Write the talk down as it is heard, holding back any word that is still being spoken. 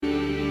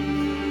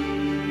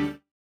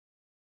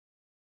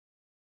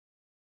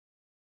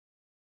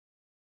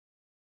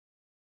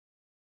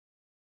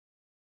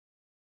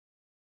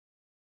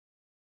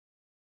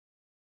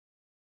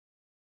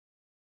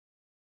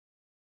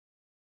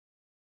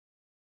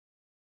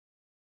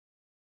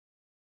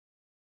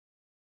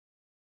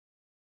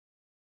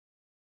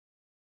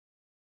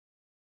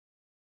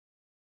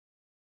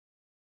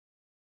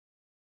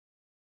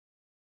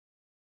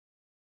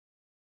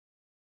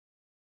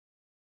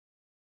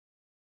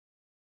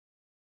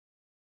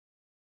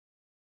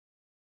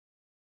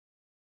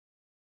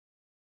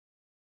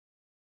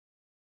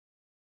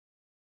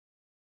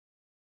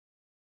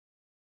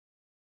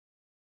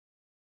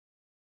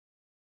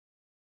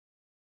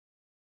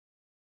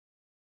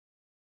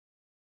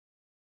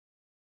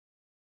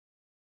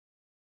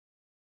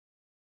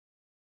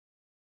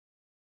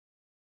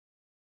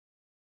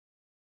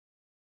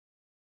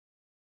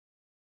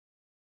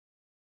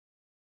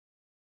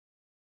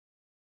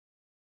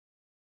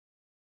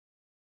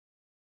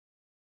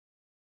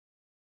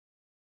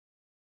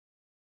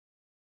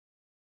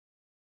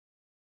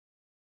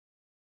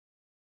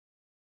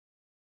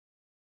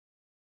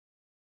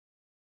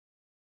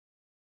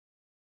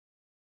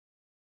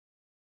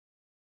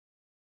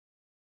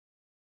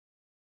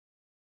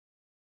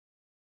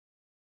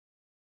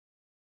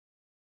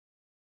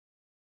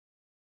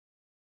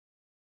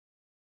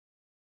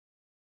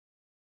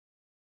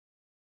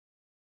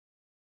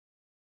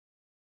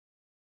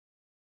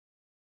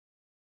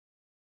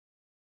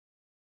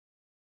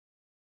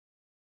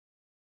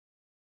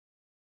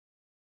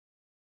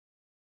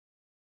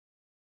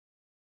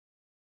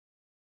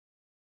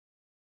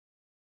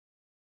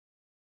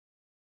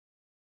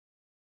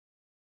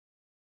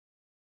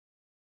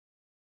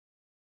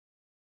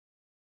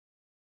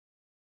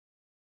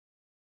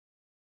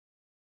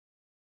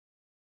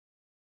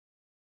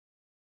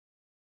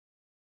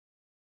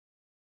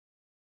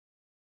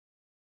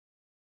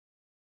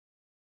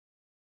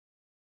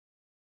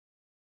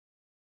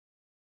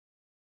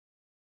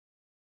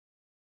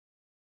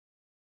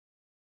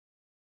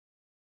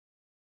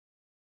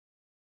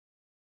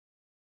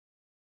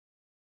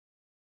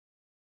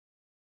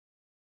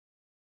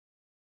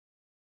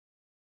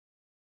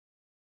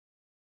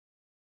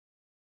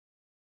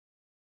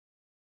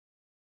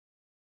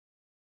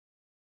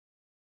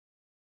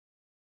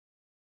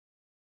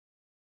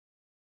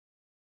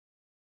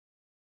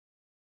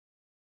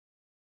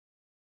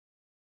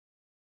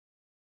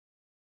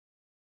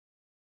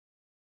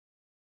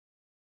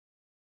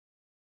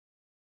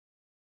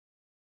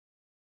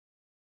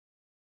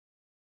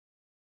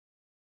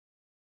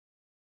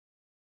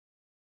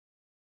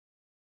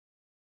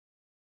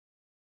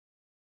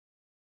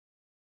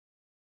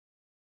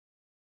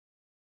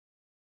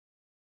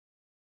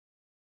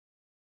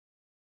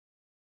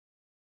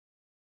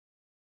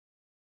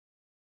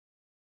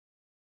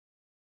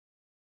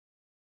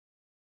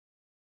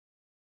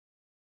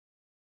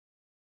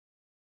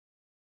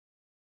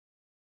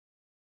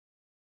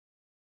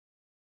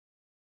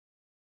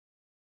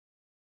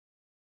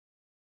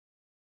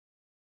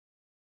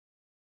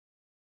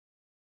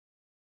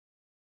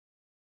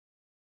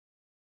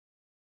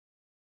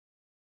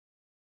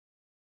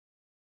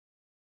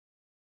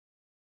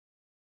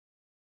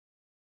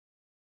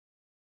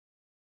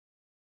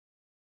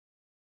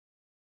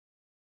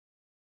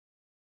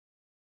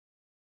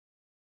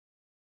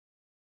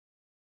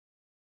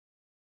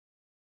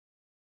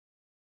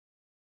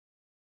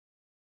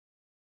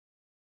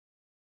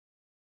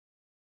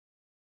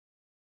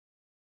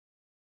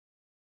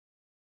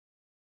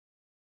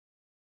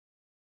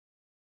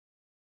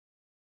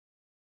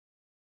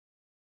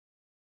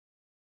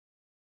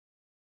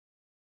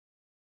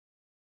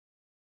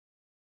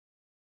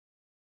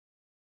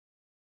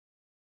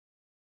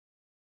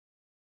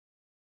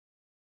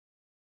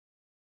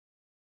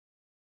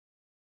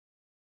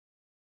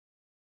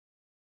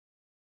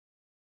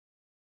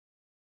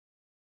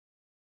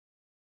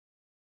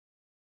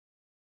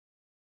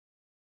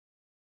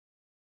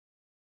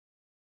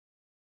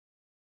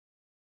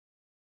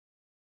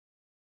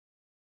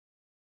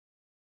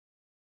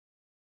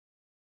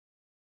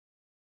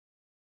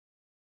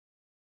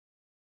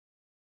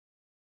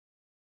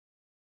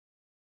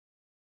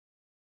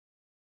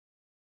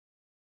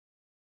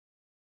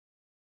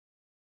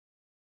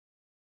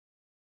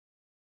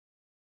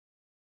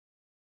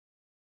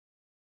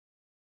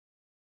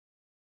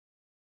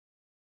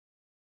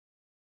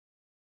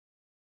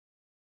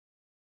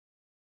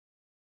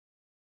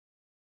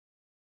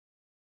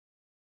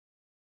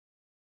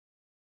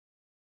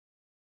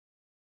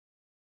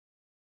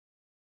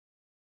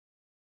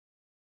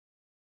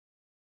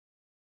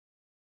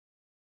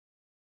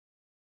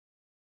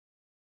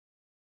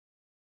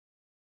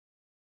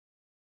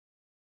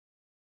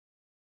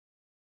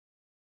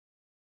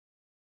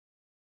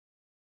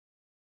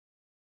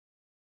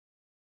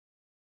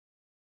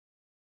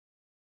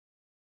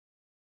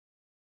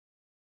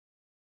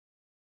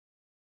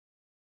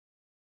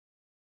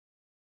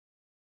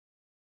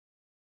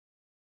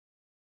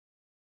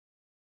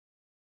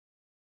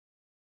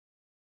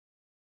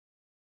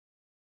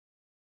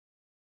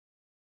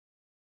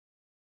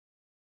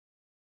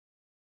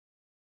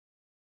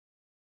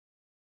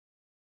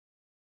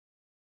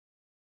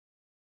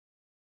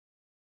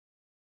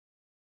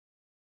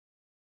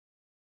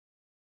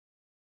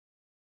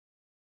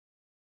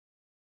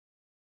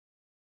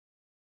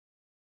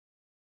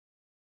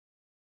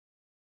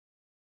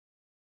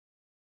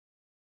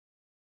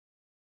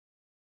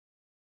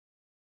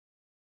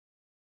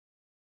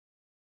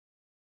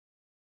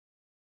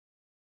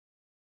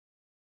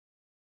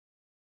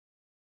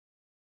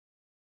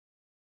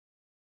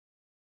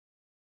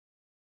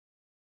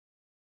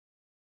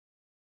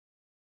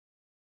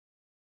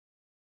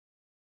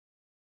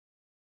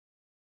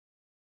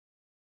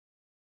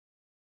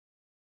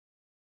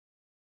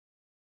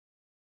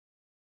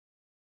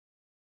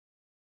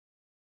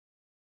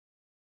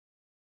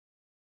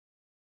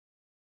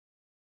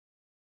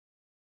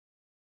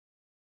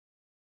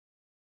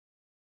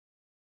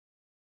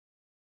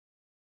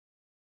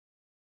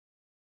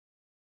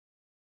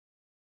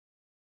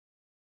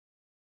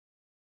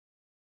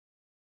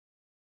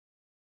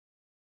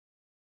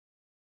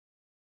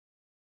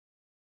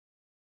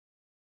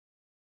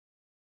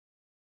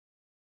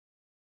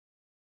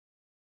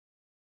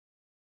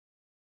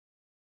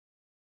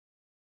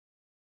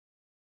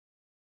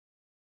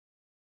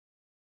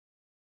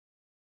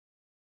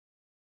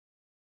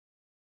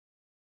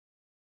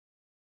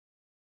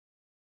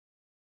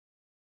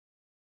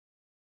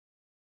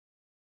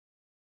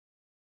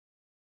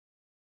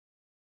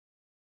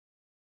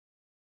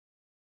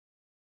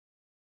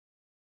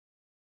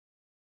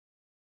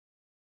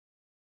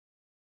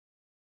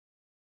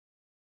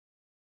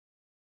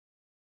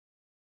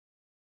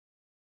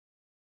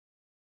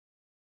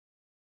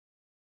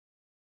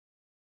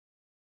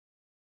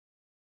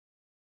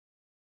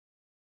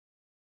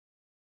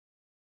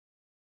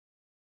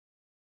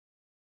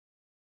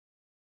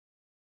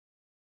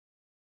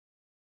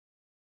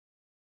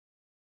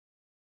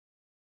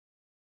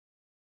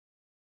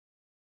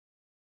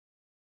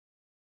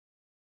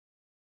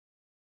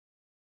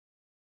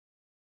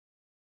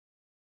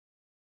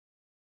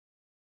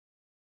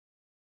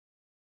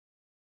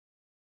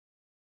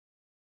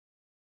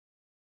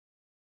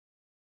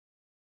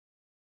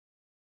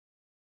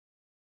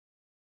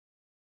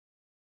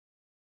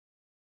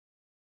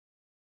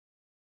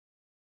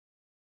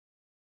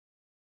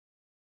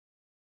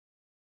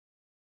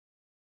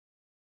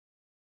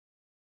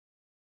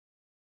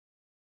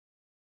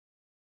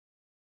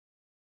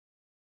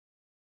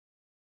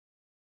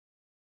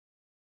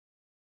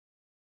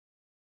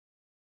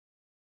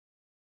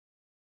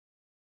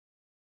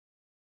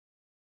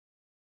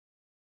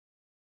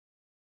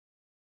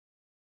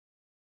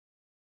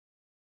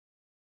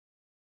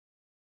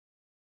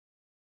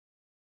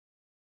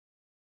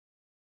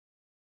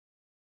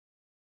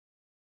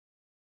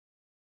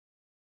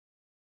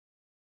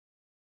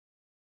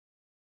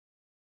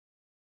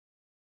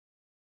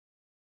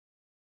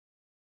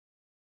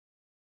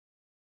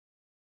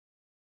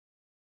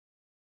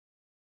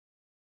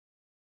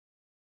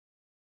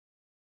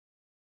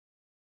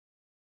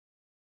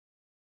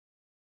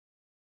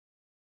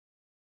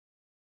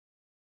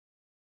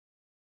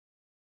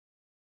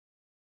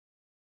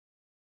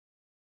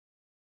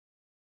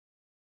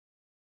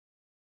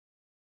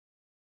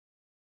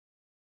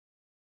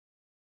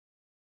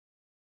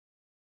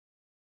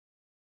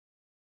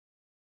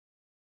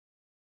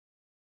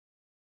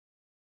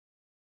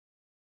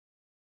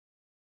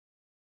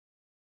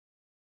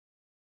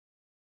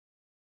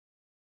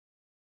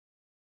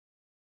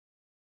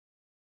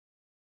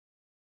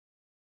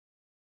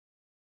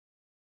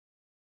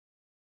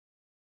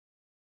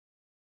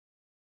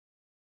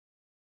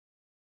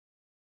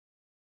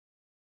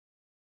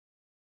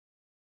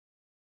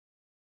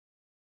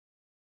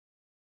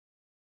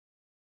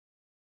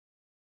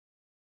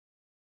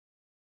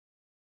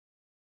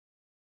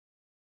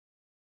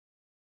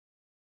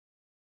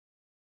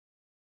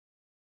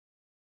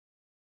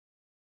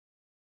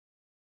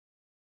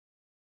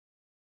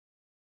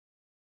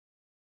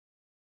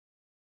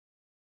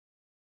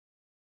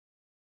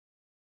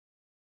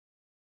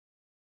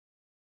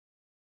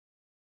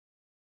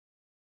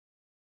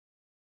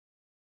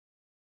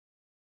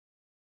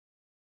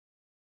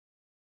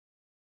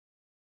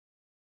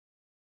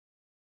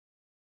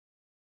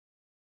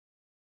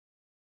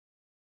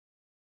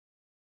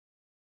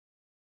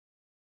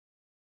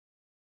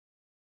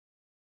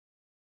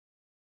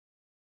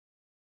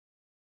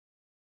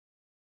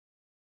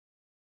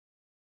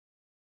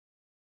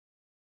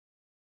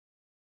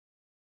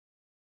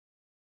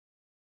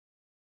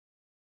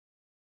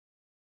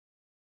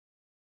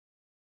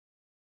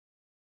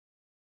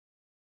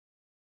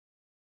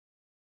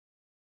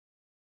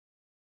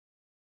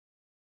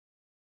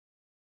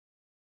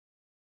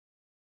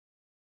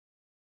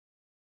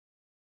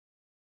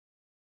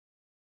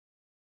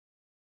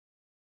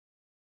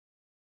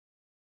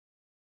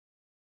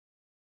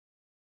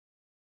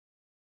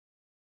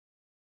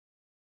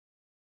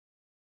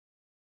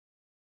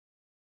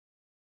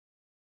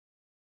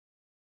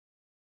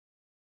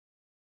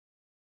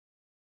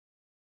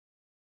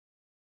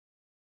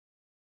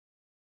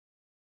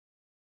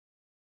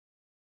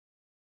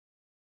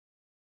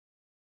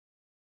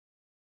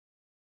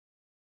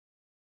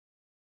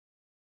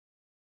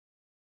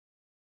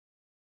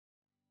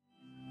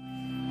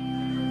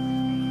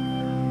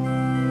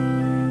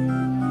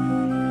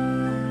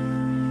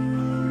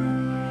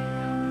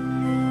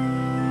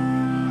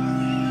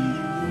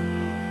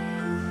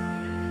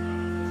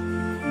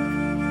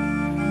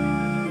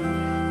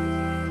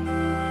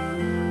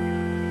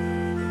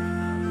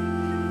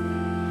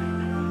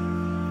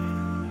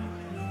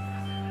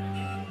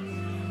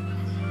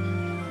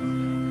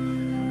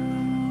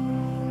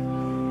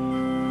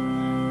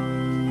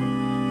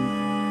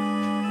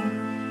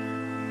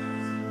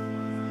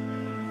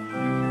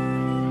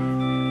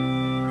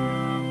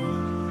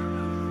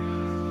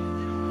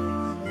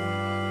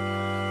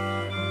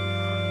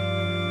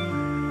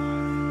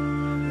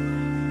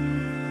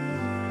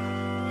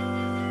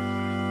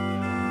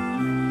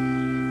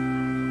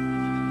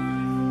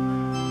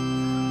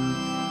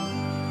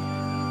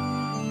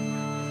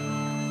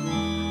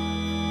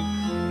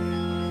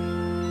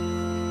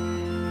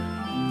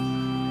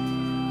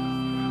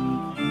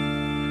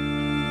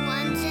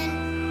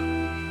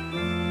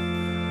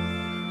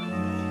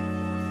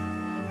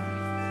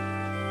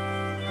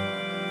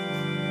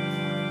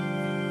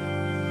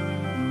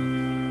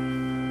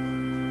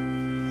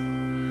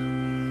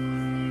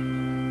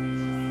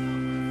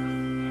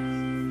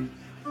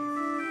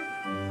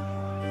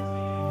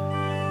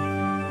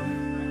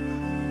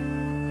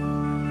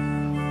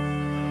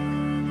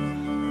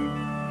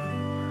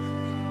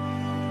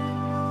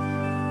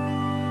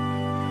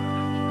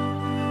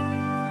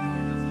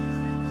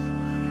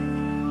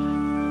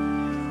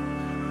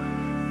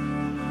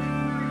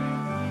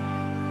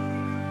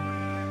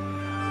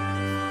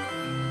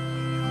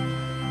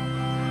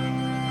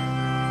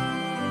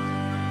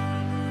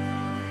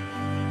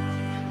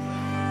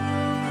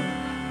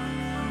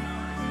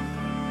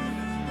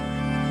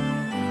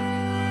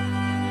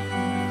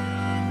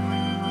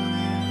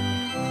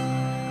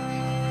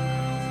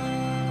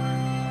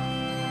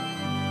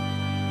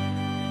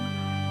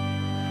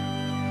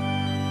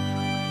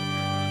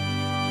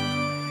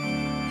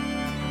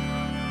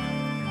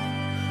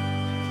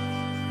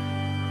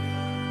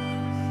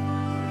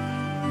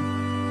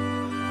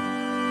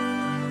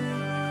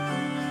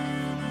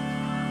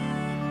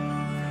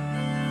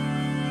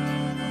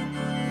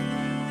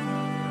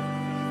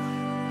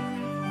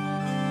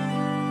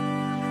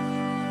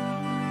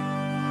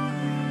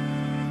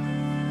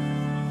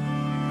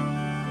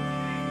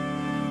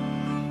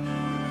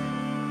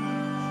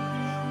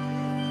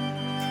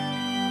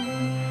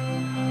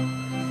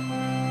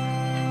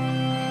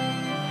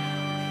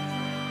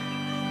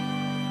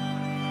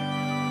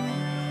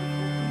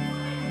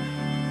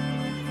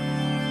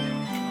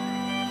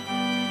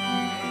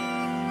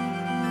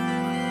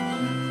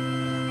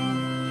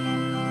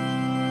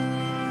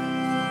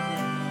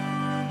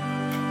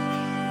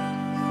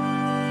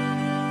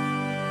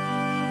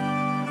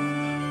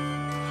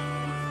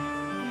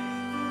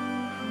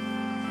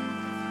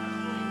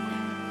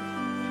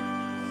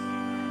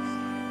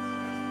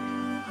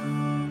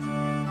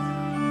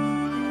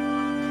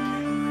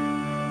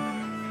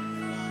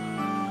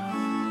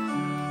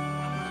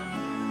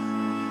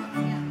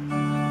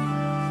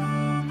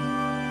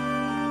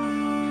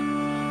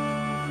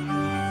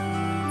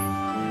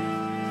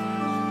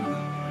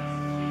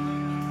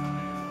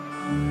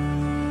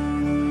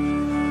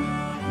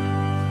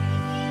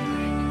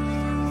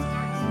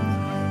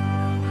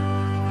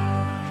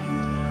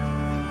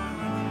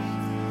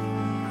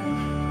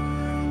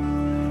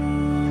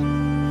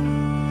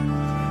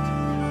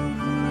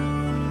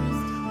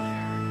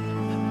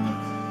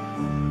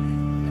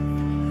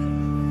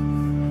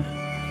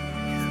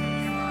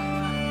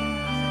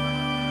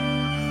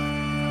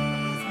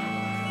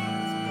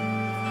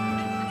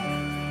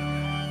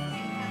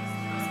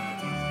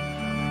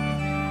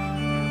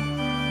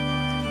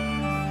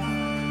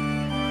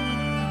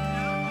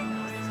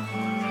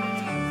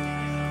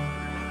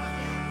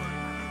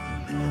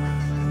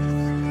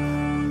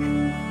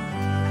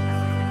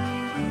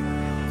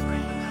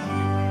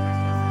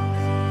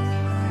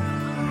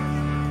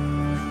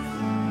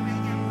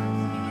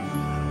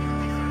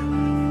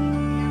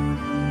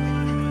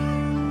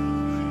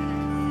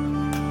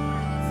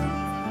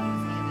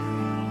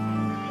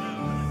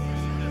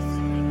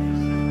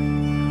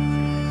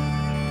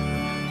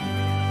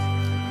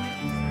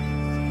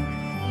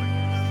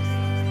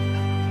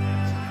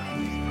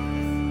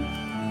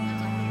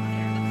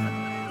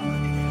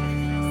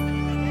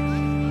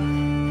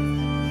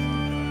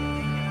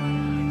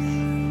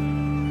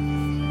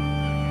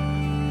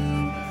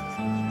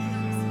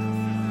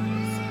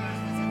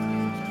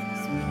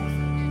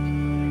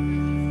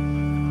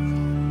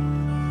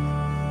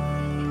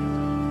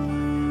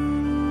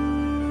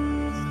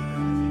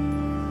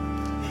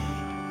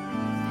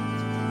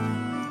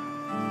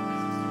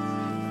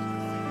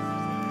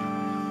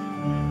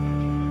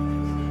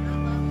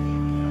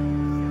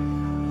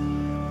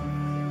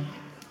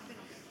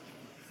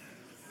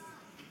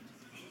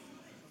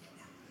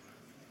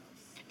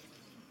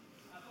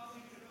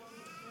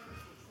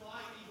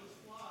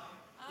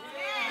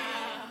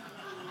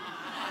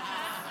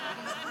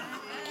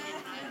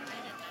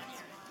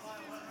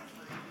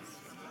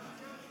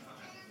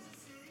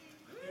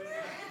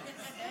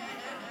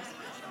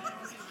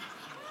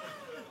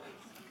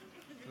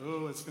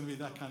it's going to be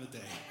that kind of day.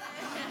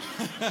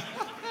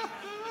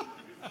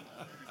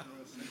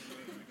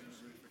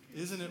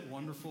 Isn't it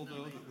wonderful,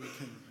 though, that we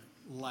can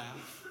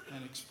laugh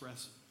and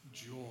express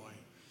joy?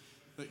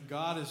 That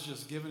God has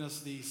just given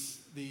us these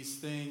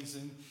things.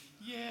 And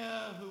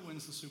yeah, who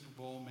wins the Super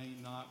Bowl may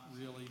not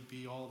really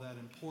be all that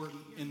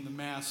important in the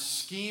mass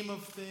scheme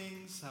of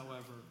things.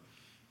 However,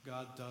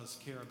 God does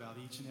care about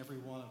each and every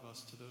one of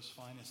us to those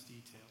finest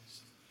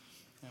details.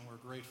 And we're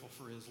grateful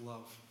for his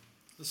love.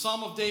 The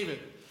Psalm of David.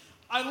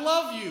 I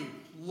love you,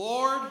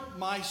 Lord,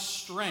 my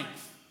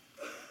strength.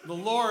 The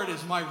Lord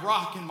is my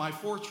rock and my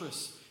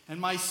fortress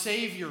and my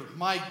Savior,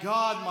 my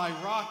God, my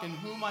rock, in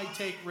whom I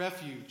take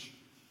refuge.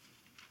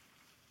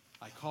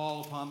 I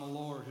call upon the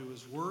Lord, who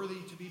is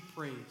worthy to be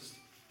praised,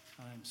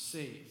 and I am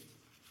saved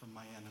from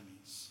my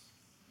enemies.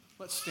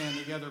 Let's stand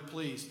together,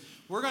 please.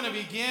 We're going to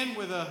begin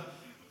with a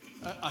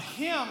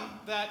hymn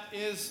that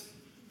is,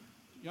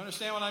 you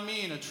understand what I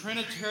mean, a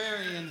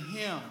Trinitarian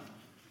hymn.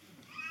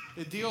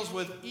 It deals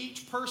with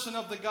each person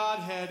of the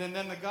Godhead and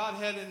then the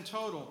Godhead in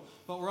total.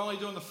 But we're only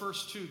doing the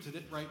first two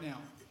right now.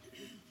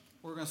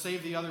 We're going to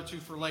save the other two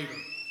for later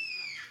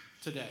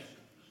today,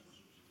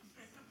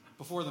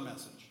 before the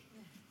message.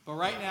 But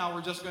right now,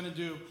 we're just going to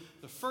do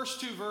the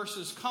first two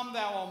verses, Come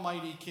Thou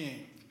Almighty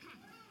King.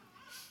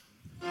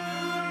 Let's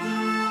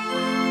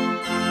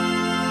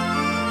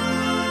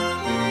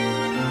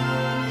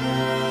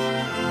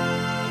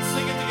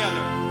sing it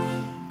together.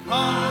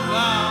 Come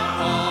Thou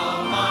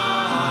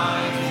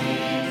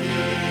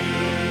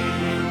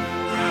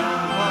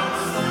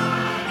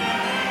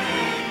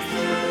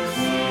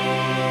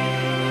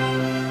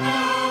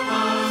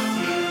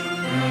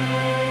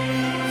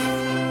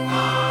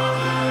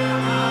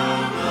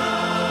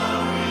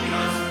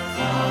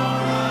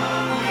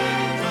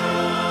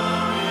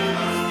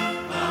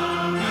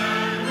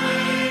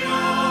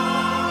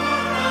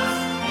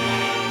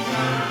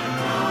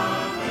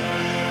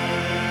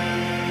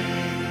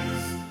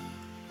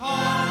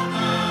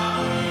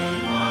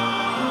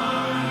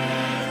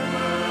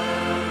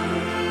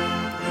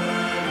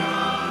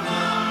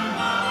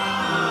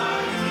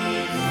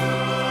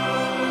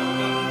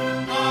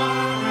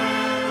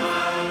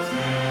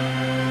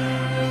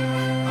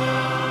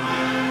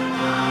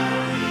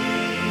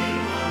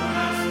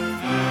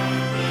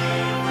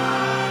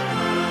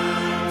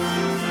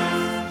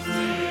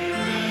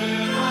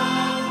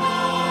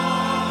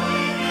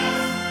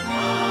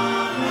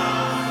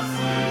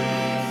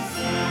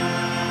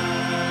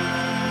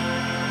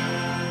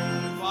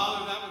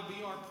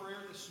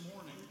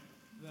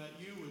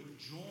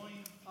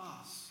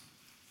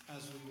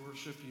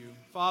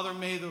Father,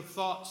 may the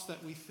thoughts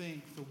that we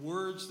think, the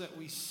words that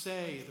we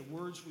say, the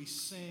words we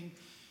sing,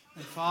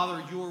 and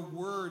Father, your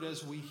word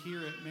as we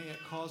hear it, may it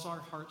cause our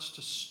hearts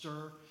to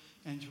stir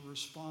and to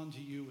respond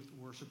to you with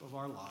the worship of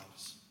our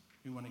lives.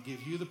 We want to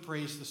give you the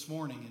praise this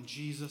morning in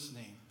Jesus'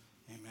 name.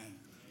 Amen.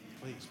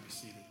 Please be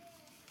seated.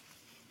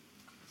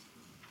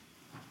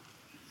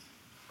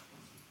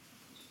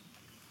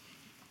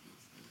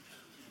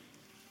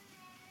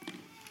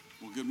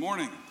 Well, good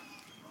morning.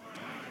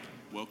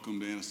 Welcome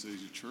to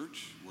Anastasia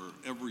Church, where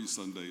every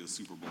Sunday is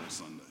Super Bowl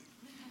Sunday.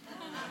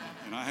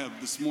 And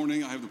this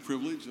morning, I have the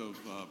privilege of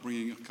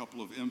bringing a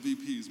couple of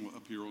MVPs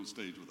up here on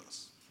stage with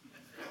us.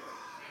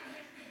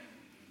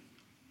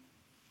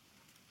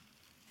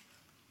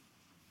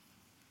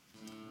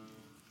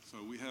 So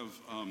we have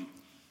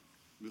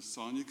Miss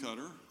Sonia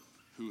Cutter,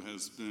 who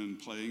has been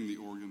playing the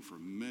organ for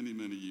many,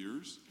 many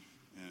years.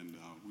 And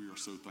we are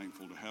so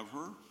thankful to have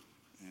her.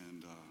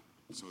 And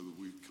so that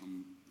we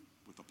come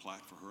with a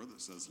plaque for her that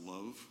says,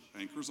 Love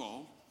Anchors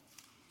All.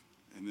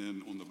 And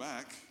then on the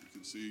back, you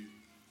can see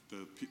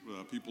the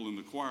people in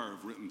the choir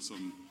have written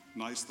some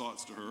nice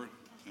thoughts to her.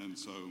 And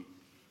so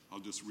I'll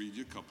just read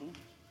you a couple.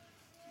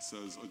 It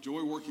says, a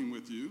joy working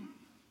with you.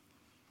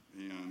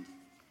 And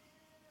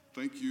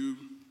thank you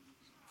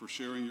for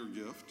sharing your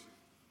gift.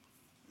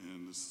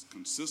 And this is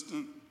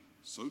consistent,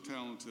 so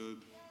talented.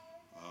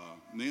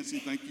 Nancy,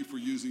 thank you for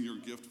using your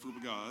gift for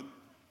God.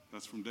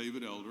 That's from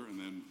David Elder. And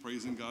then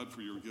praising God for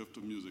your gift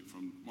of music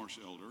from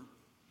Marcia Elder.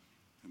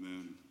 And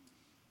then,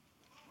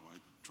 I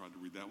tried to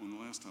read that one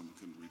the last time. I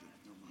couldn't read it.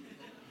 Never mind.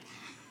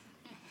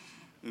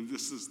 And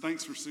this is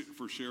thanks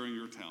for sharing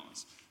your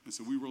talents. And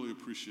so we really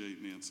appreciate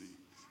Nancy.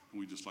 And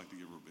we'd just like to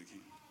give her a big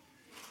hand.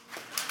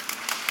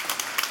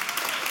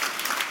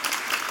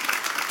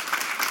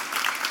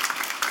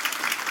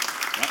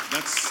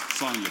 That's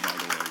Sonia, by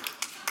the way.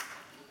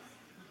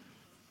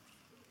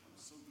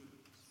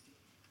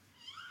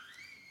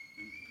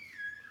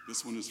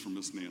 This one is from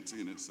Miss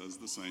Nancy, and it says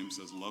the same. It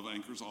says, Love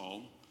Anchors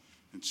All.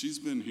 And she's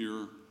been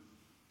here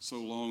so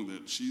long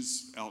that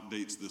she's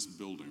outdates this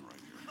building right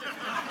here.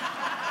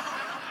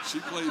 She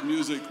played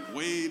music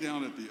way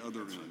down at the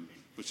other end,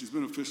 but she's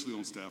been officially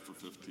on staff for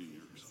 15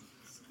 years.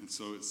 And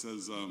so it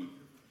says,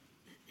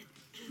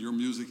 your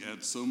music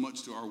adds so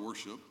much to our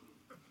worship,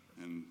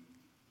 and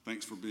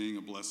thanks for being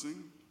a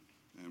blessing,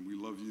 and we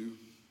love you.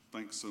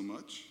 Thanks so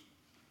much.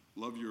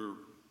 Love your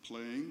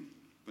playing.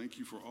 Thank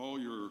you for all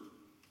your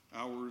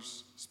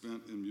hours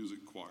spent in music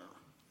choir.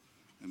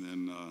 And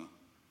then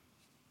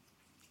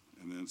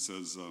it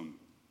says,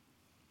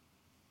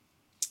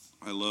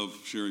 I love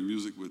sharing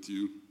music with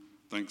you.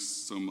 Thanks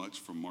so much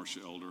from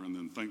Marcia Elder. And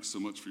then thanks so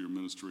much for your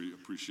ministry.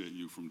 Appreciate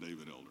you from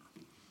David Elder.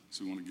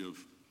 So we want to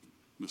give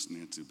Miss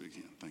Nancy a big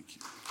hand. Thank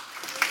you.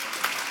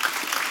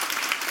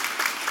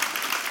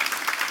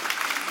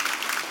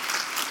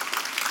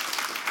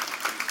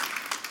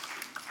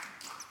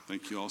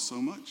 Thank you all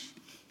so much.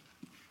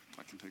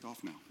 I can take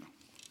off now. No.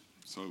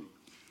 So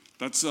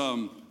that's,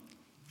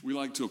 we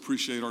like to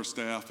appreciate our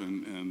staff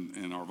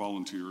and our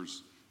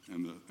volunteers.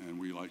 And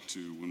we like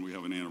to, when we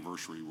have an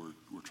anniversary,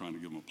 we're trying to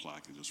give them a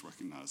plaque and just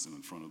recognize them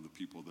in front of the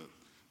people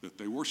that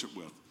they worship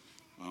with.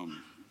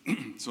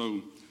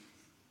 So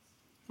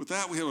with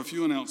that, we have a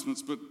few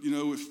announcements. But, you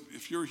know,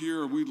 if you're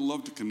here, we'd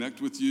love to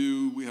connect with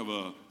you. We have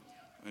a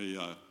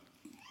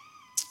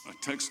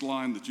text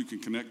line that you can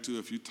connect to.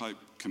 If you type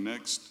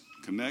connect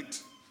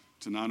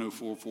to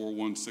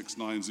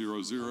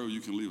 904-416-900,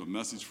 you can leave a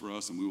message for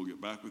us, and we will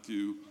get back with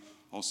you.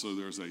 Also,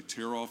 there's a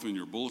tear-off in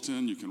your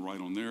bulletin. You can write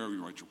on there.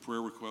 You write your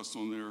prayer requests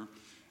on there.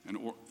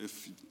 Or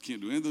if you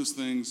can't do any of those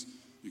things,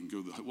 you can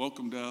go to the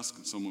welcome desk,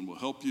 and someone will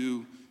help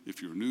you.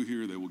 If you're new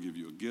here, they will give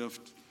you a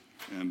gift.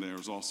 And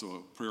there's also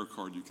a prayer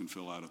card you can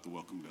fill out at the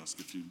welcome desk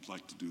if you'd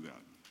like to do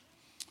that.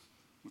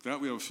 With that,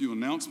 we have a few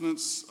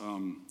announcements.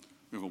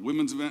 We have a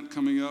women's event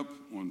coming up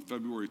on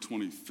February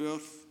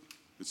 25th.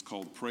 It's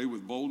called Pray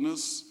with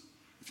Boldness.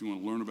 If you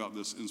want to learn about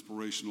this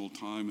inspirational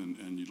time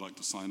and you'd like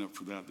to sign up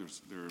for that,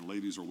 there are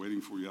ladies are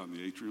waiting for you out in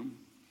the atrium.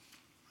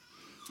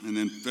 And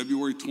then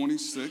February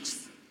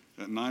 26th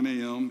at 9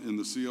 a.m. in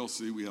the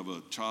CLC, we have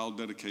a child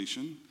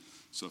dedication.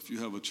 So if you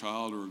have a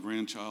child or a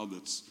grandchild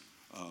that's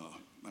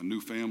a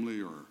new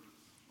family or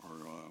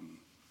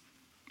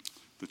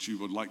that you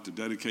would like to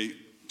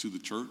dedicate to the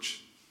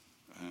church,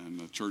 and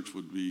the church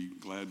would be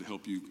glad to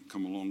help you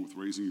come along with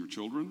raising your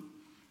children.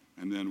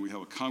 And then we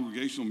have a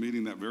congregational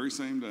meeting that very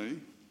same day,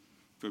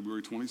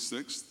 February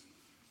 26th,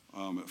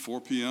 at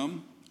 4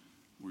 p.m.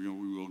 We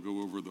will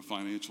go over the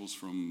financials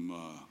from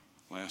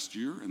last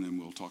year, and then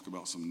we'll talk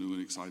about some new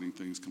and exciting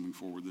things coming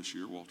forward this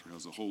year. Walter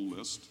has a whole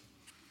list.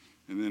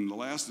 And then the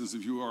last is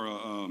if you are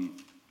a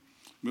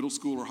middle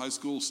school or high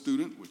school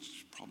student, which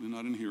is probably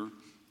not in here,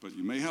 but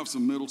you may have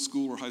some middle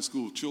school or high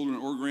school children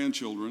or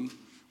grandchildren.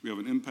 We have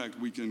an Impact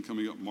Weekend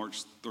coming up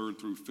March 3rd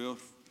through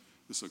 5th.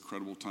 This is a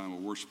credible time of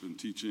worship and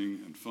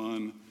teaching and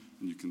fun,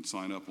 and you can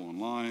sign up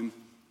online,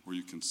 or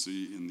you can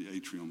see in the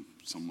atrium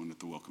someone at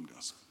the welcome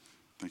desk.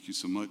 Thank you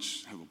so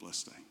much. Have a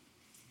blessed day.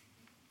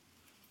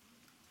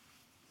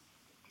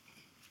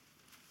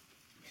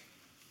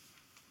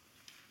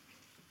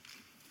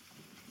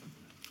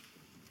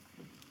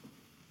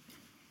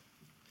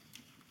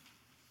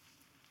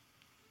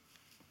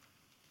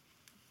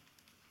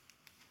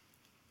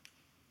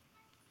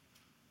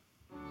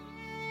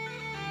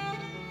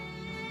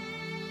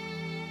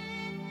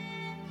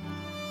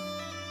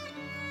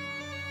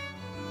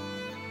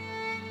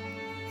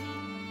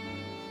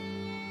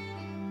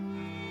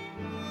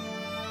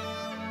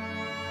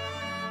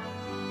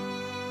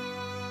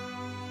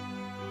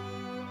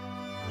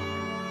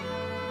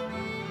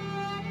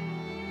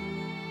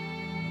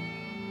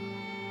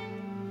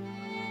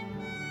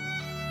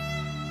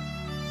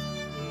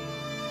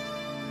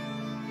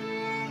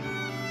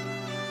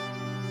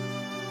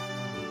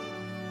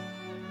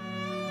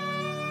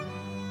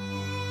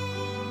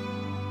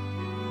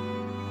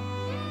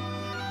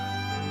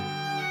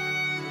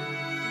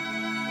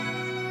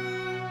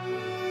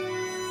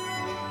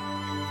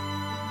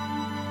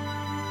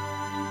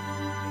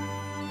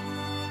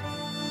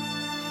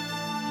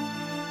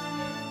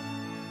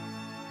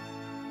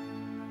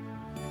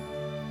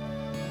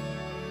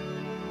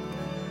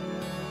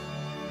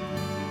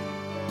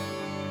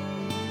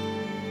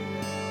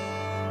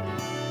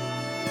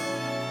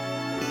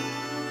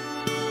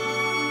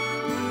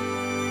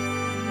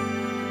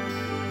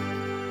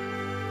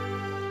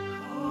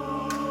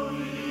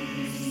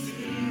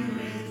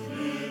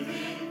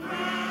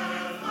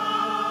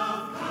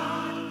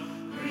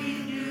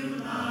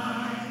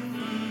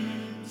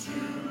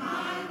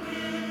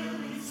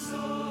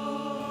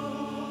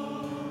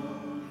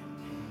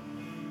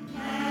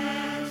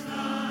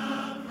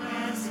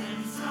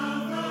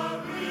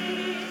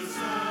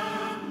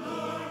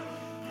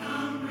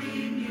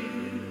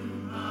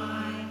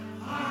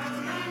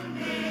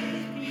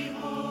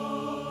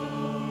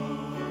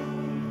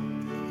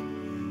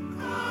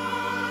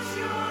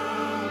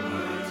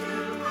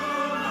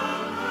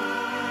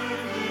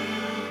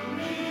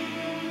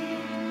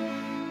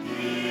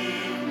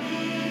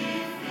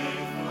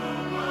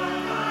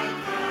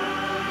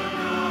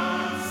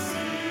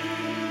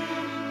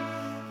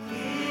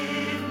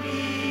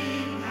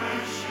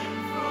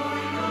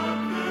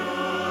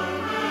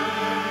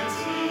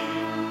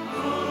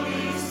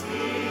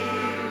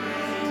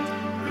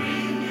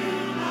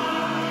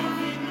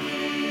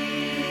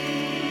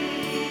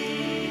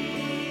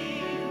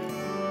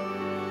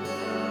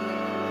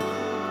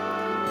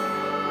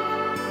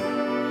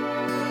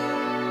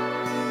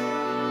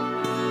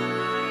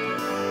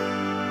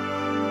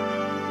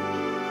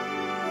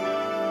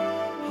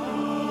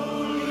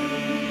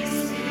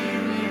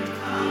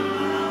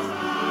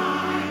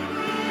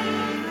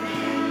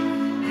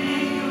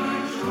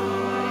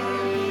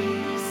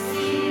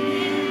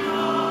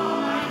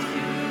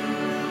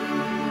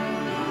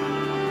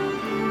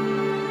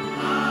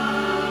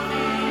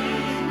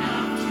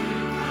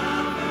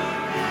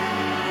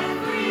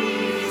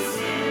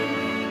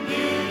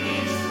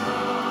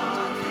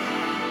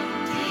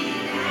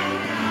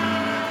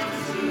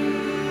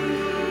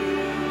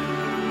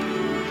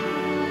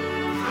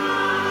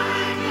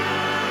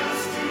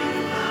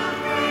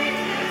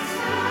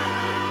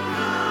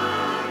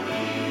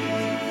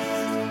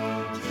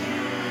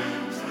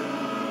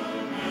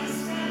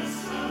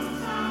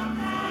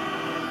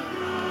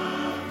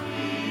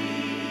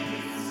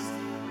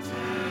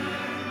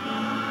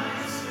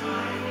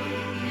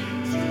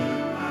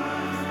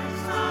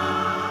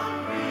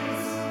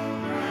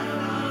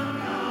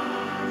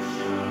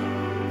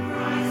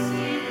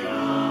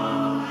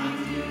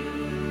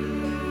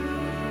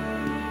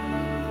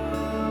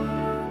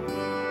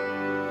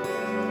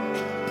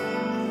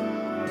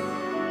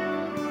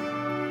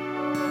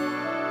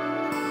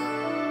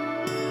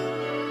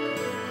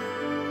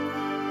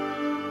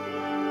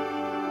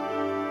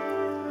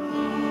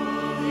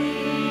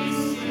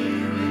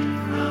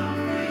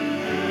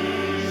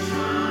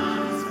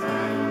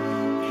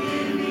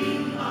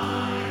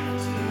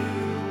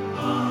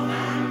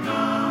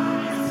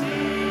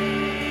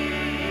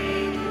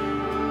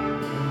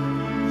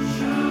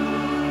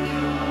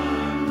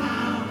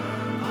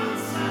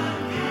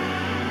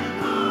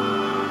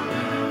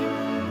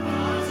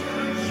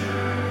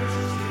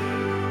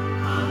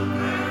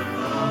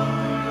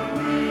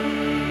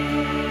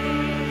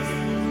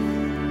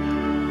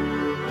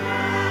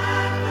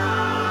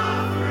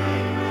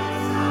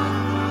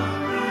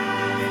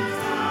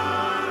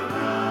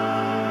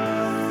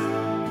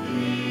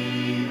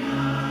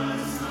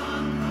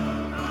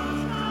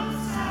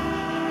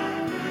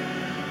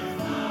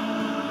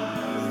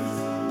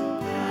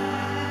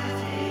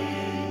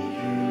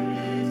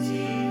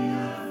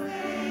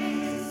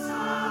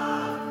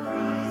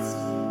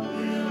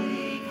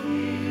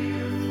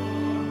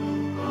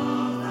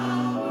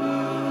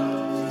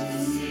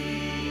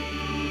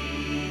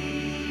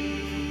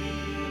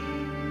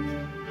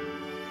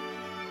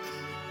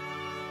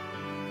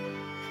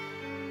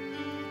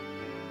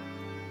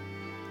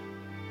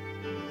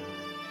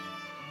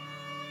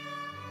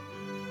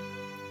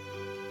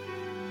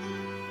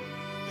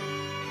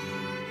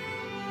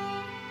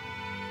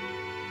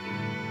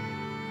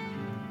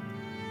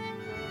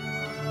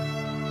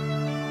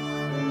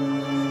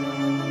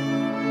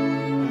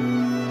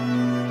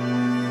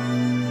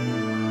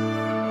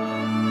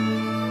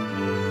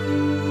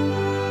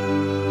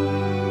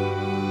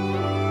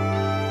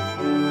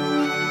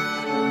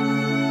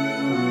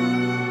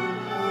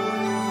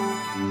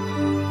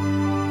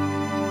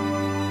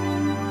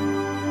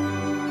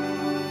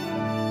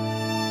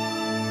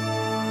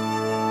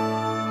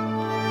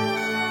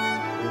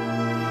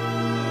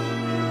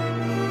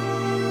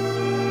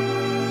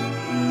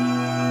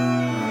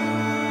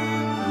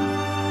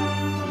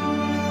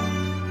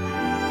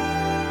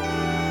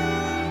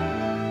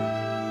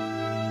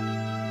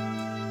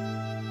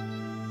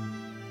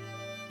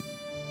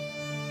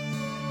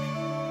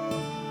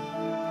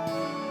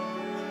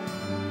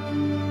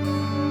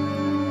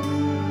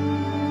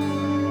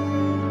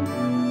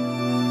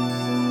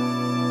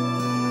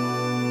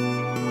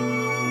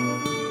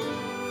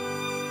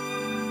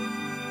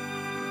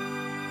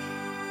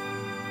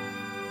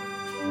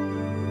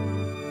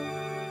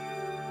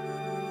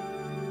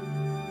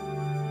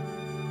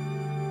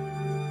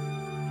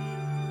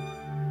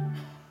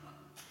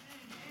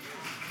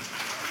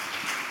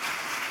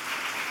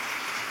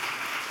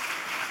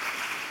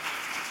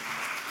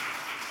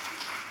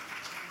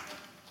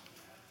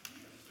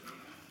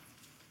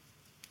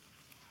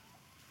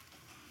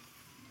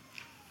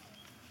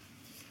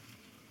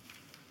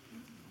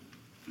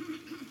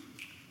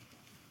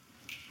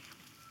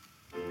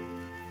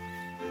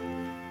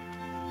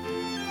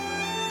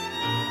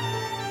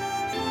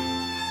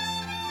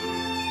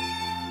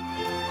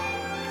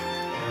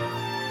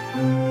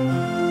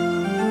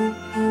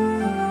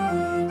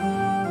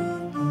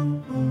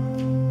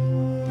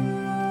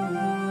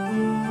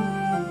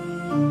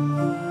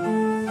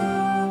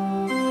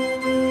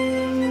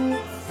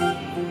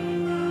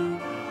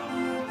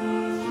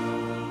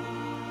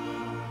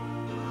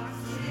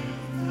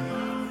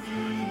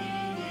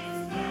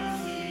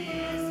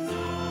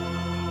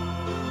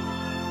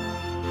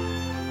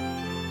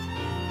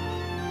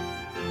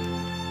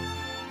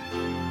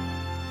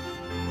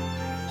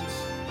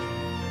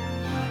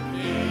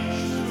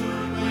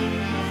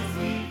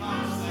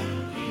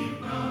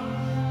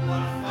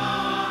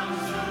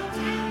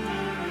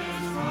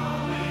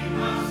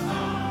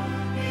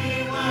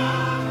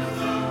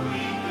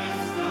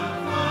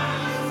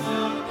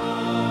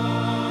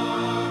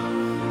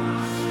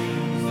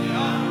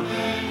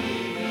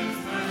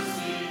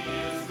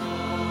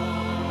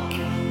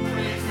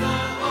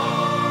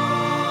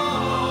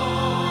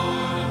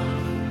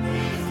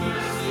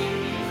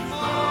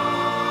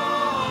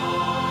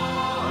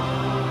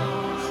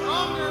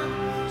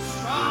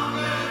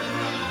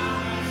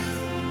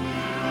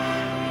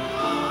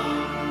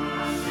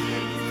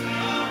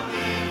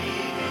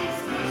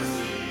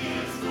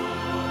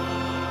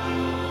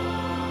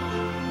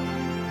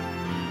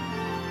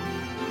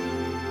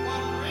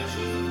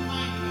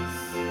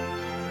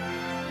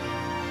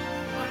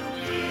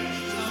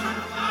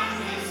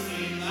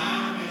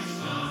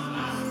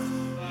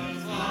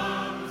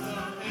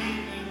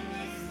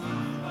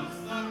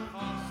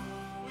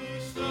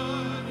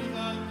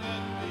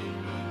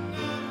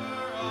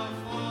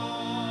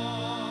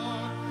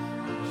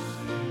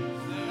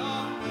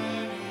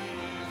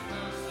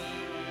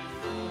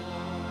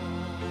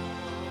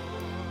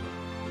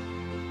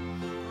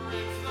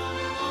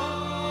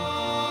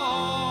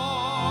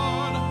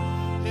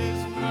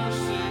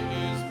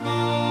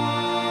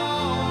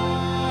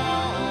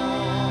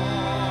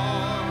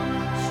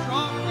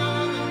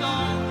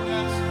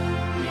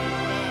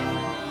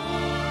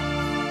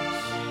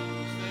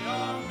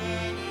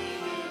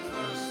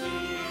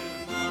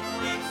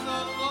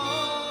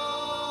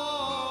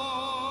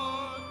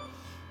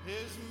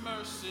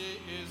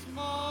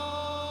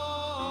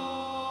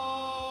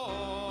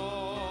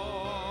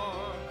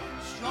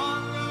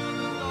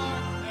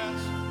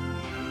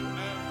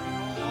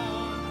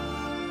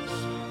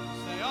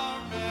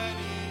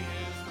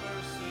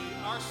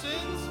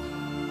 sins.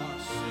 Our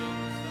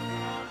sins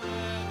are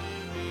many,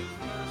 His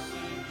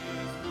mercy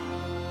is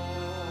more.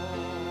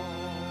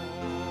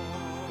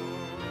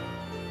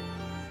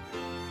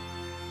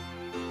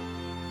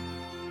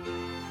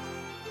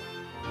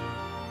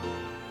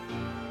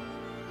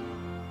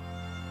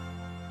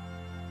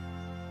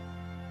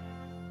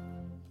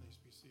 Please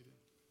be seated.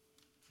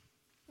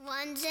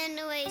 One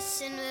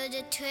generation will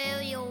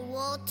declare your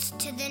works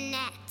to the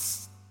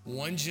next,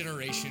 One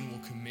generation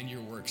will commend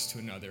your works to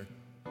another,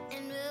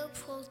 and will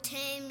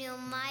proclaim your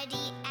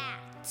mighty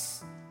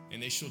acts.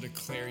 and they shall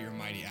declare your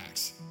mighty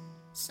acts.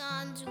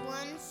 Psalms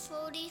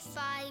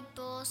 145,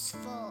 verse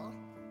 4.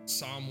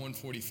 Psalm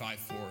 145:4.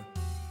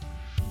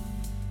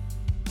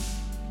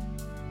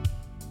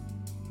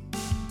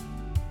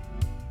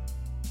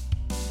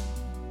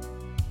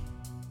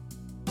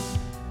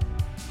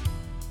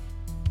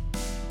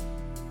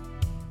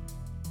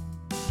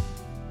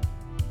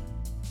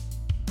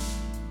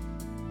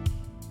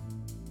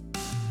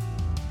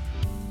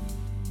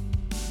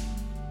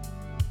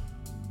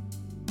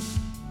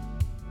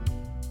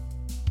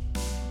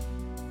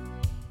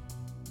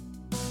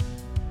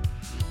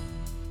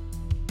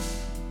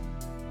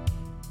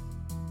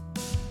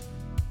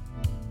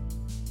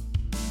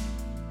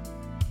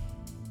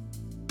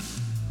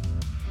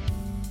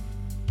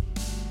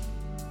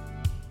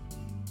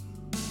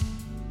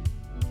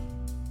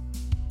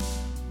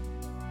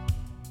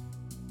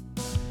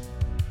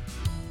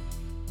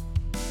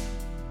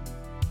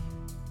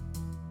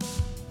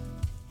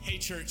 Hey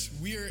church,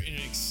 we are in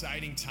an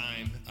exciting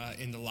time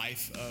in the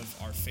life of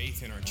our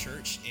faith in our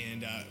church,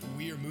 and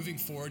we are moving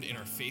forward in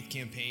our faith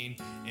campaign.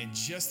 And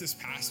just this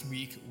past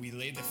week, we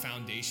laid the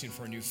foundation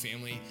for a new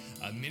family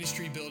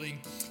ministry building.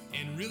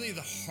 And really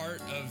the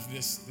heart of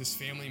this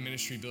family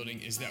ministry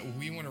building is that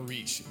we want to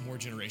reach more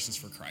generations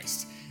for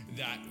Christ.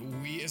 That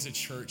we as a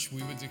church,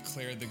 we would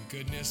declare the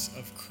goodness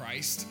of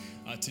Christ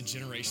to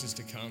generations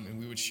to come, and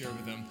we would share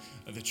with them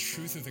the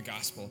truth of the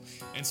gospel.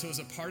 And so as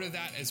a part of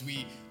that, as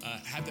we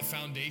had the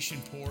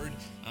foundation poured,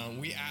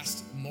 we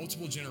asked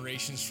multiple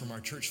generations from our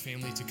church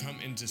family to come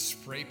and to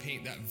spray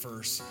paint that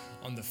verse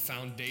on the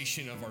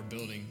foundation of our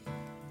building.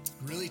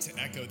 Really to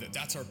echo that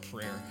that's our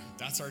prayer,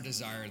 that's our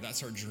desire,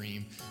 that's our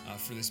dream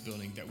for this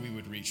building, that we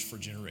would reach for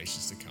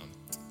generations to come.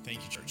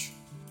 Thank you, church.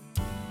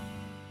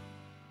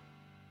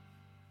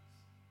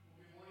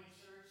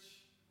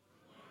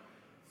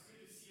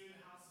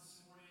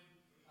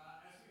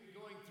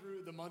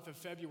 The month of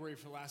February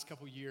for the last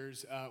couple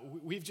years,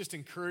 we've just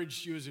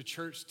encouraged you as a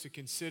church to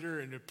consider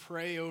and to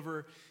pray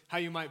over how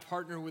you might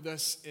partner with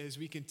us as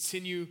we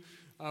continue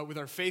with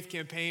our faith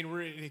campaign.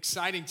 We're in an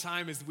exciting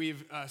time as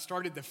we've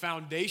started the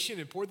foundation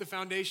and poured the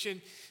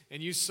foundation,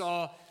 and you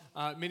saw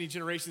many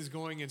generations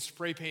going and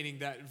spray painting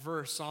that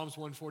verse, Psalms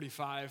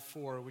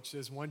 145:4, which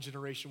says, one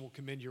generation will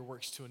commend your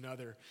works to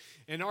another.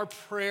 And our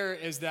prayer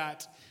is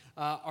that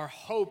our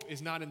hope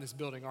is not in this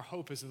building, our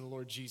hope is in the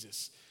Lord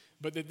Jesus.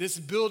 But that this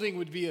building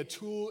would be a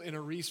tool and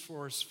a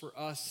resource for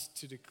us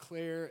to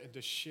declare and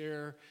to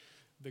share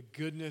the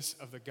goodness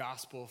of the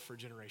gospel for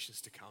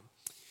generations to come.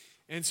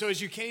 And so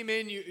as you came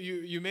in,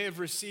 you may have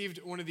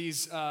received one of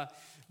these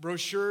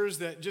brochures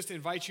that just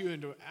invite you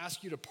and to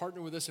ask you to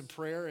partner with us in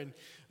prayer. And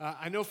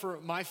I know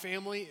for my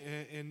family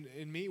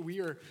and me,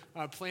 we are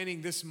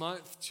planning this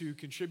month to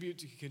contribute,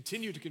 to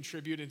continue to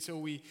contribute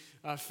until we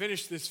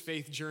finish this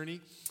faith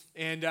journey.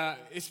 And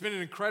it's been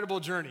an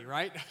incredible journey,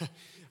 right?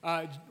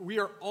 We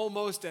are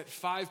almost at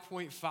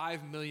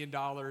 $5.5 million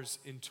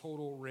in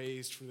total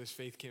raised for this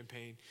faith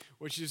campaign,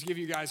 which just give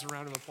you guys a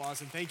round of applause,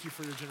 and thank you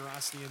for your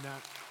generosity in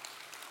that.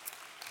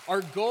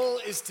 Our goal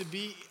is to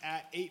be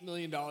at $8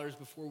 million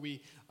before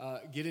we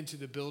get into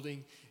the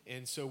building,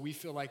 and so we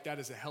feel like that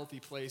is a healthy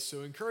place.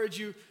 So encourage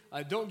you,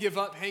 don't give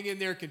up, hang in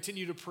there,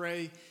 continue to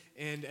pray,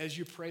 and as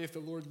you pray, if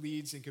the Lord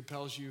leads and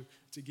compels you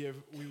to give,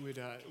 we would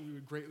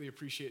greatly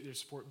appreciate your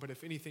support. But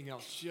if anything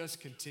else, just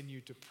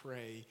continue to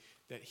pray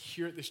that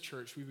here at this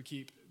church, we would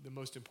keep the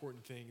most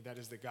important thing, that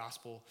is the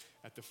gospel,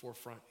 at the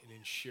forefront and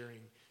in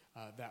sharing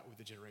that with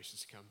the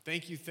generations to come.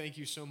 Thank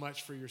you so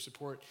much for your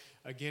support.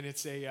 Again,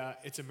 it's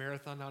a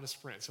marathon, not a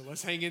sprint. So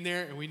let's hang in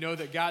there, and we know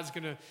that God's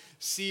going to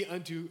see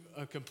unto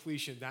a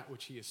completion that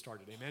which He has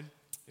started. Amen?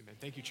 Amen.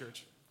 Thank you,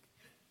 church.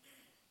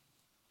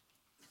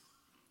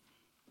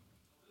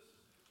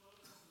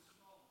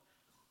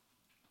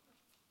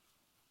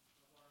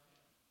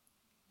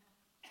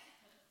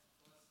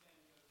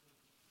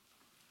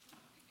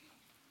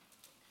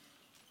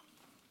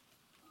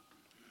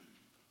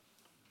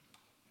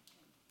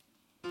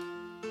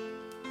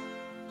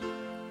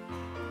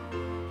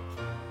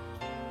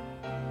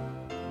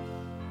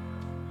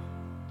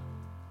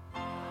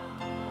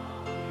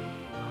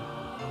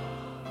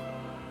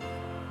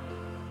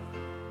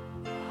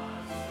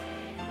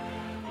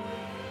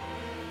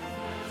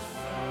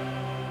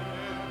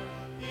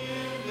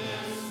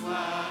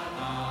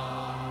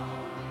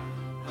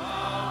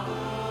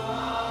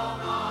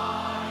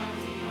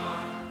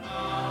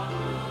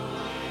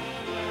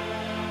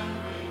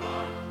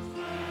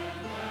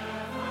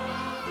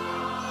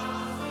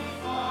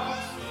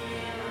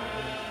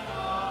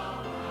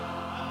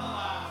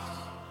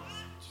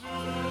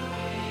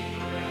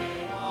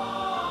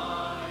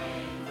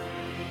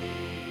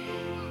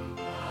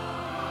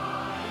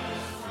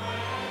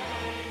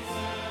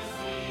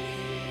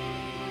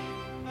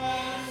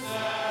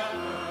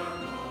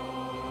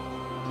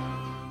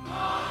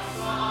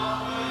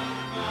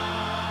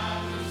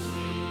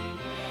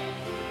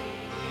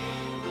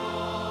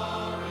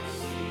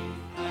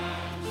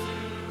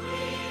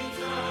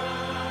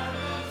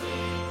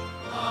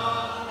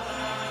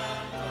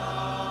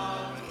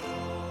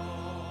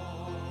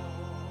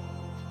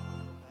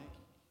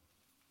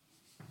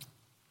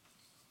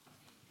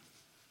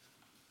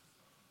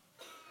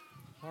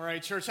 All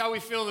right, church, how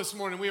we feeling this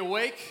morning? We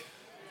awake?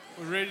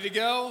 We ready to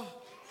go?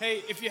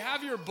 Hey, if you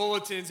have your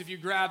bulletins, if you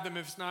grab them,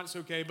 if it's not, it's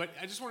okay. But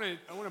I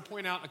want to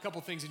point out a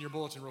couple things in your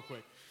bulletin real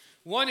quick.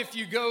 One, if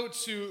you go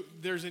to,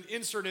 there's an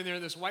insert in there,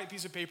 this white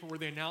piece of paper where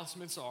the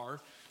announcements are.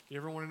 If you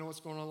ever want to know what's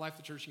going on in Life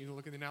of the Church, you can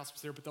look at the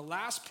announcements there. But the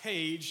last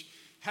page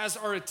has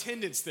our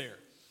attendance there.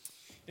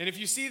 And if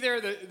you see there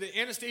the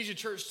Anastasia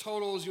Church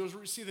totals, you'll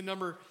see the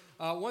number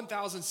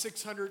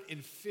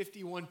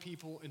 1,651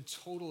 people in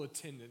total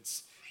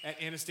attendance at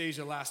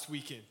Anastasia last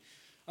weekend.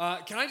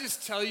 Can I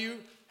just tell you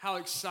how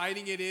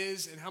exciting it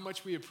is and how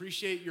much we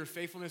appreciate your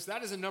faithfulness?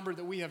 That is a number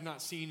that we have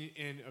not seen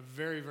in a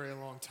very, very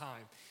long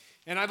time.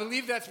 And I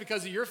believe that's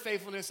because of your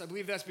faithfulness. I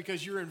believe that's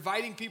because you're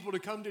inviting people to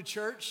come to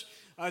church,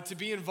 to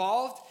be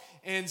involved.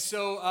 And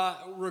so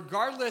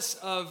regardless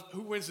of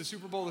who wins the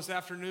Super Bowl this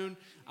afternoon,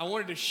 I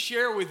wanted to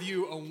share with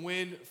you a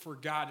win for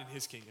God and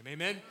his kingdom.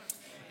 Amen?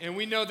 And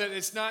we know that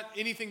it's not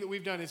anything that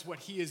we've done, it's what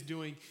he is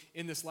doing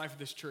in this life of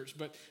this church.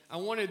 But I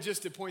wanted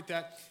just to point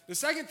that. The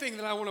second thing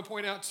that I want to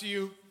point out to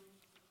you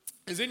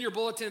is in your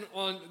bulletin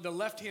on the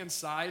left-hand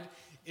side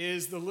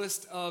is the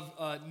list of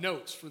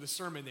notes for the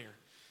sermon there.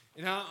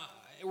 And now,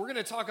 we're going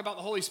to talk about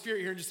the Holy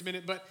Spirit here in just a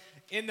minute, but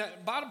in the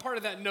bottom part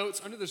of that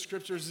notes, under the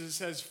scriptures, it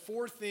says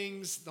 4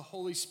 things the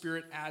Holy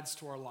Spirit adds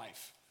to our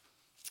life.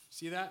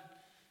 See that?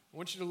 I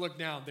want you to look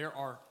down. There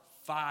are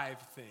 5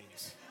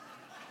 things.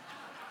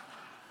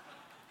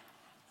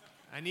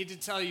 I need to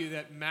tell you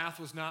that math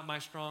was not my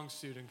strong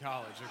suit in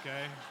college,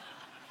 okay?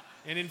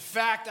 And in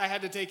fact, I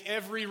had to take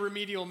every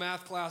remedial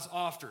math class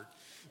offered.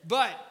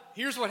 But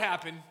here's what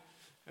happened.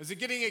 I was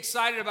getting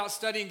excited about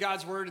studying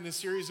God's Word in this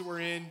series that we're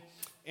in,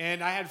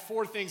 and I had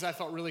 4 things I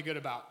felt really good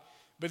about.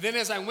 But then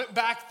as I went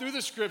back through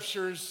the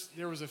scriptures,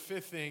 there was a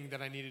 5th thing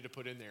that I needed to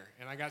put in there.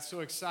 And I got so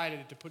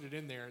excited to put it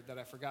in there that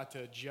I forgot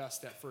to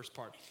adjust that first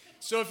part.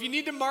 So if you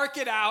need to mark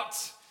it out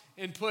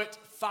and put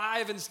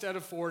 5 instead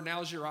of 4,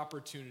 now's your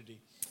opportunity.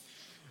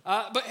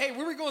 But hey,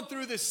 we were going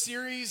through this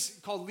series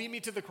called Lead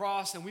Me to the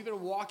Cross, and we've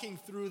been walking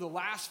through the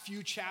last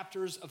few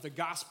chapters of the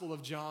Gospel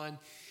of John.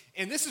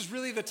 And this is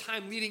really the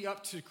time leading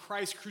up to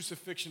Christ's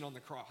crucifixion on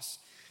the cross.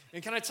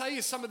 And can I tell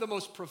you, some of the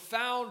most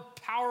profound,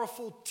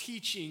 powerful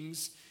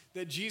teachings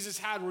that Jesus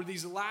had were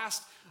these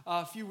last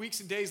few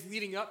weeks and days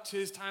leading up to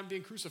his time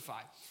being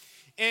crucified.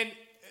 And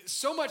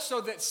so much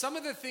so that some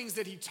of the things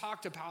that he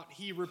talked about,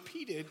 he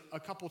repeated a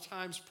couple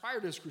times prior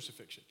to his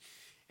crucifixion.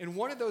 And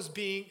one of those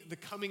being the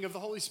coming of the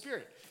Holy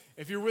Spirit.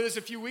 If you were with us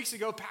a few weeks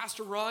ago,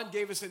 Pastor Ron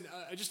gave us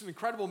just an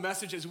incredible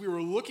message as we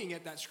were looking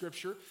at that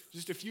scripture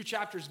just a few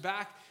chapters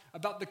back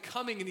about the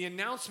coming and the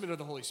announcement of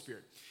the Holy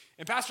Spirit.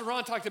 And Pastor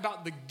Ron talked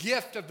about the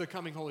gift of the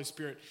coming Holy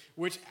Spirit,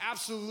 which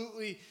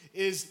absolutely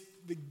is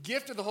the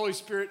gift of the Holy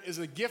Spirit is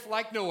a gift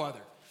like no other.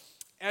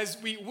 As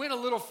we went a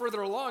little further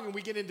along and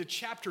we get into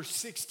chapter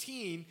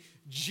 16,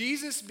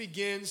 Jesus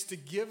begins to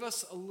give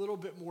us a little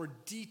bit more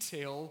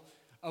detail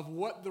of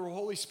what the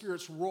Holy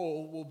Spirit's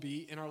role will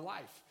be in our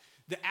life,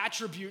 the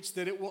attributes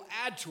that it will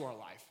add to our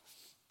life.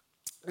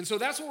 And so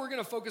that's what we're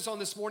going to focus on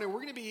this morning.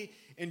 We're going to be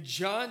in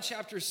John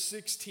chapter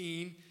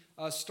 16,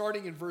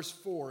 starting in verse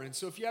 4. And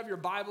so if you have your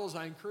Bibles,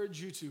 I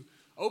encourage you to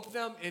open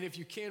them, and if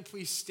you can,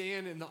 please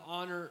stand in the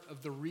honor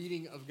of the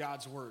reading of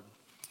God's Word.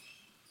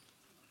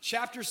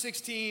 Chapter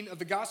 16 of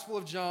the Gospel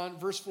of John,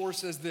 verse 4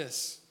 says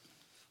this,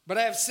 "But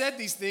I have said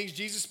these things,"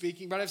 Jesus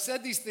speaking, "but I have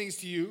said these things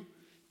to you,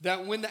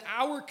 that when the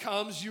hour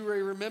comes, you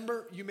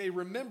may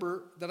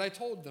remember that I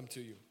told them to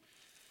you.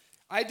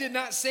 I did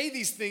not say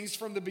these things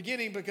from the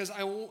beginning because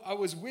I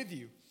was with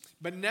you,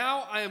 but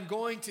now I am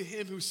going to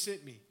him who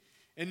sent me,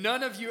 and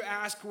none of you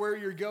ask where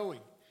you're going.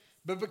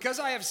 But because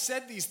I have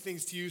said these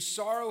things to you,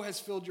 sorrow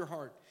has filled your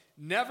heart.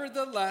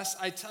 Nevertheless,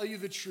 I tell you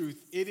the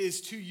truth, it is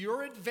to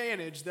your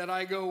advantage that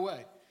I go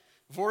away.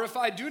 For if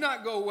I do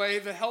not go away,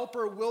 the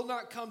Helper will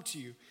not come to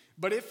you,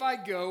 but if I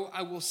go,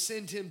 I will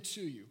send him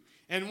to you.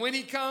 And when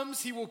he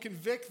comes, he will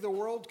convict the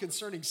world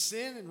concerning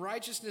sin and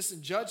righteousness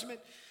and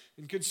judgment.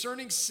 And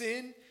concerning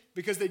sin,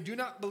 because they do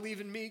not believe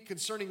in me.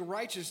 Concerning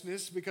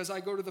righteousness, because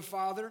I go to the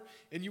Father,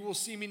 and you will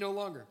see me no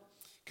longer.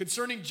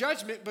 Concerning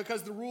judgment,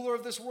 because the ruler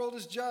of this world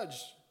is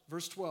judged."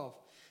 Verse 12,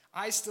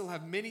 "I still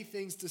have many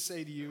things to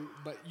say to you,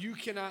 but you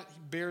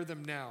cannot bear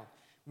them now.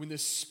 When the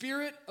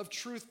Spirit of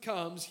truth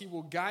comes, he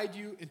will guide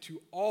you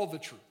into all the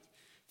truth.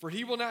 For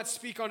he will not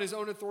speak on his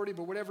own authority,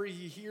 but whatever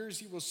he hears,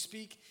 he will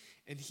speak,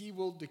 and he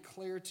will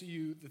declare to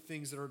you the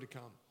things that are to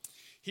come.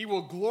 He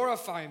will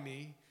glorify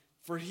me,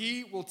 for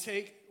he will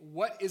take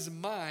what is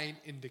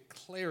mine and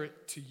declare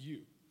it to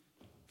you."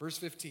 Verse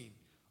 15,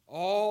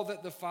 "All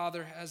that the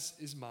Father has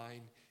is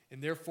mine,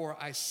 and therefore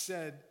I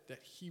said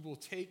that he will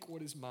take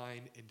what is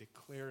mine and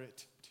declare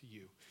it to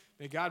you."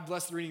 May God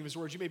bless the reading of his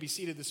words. You may be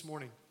seated this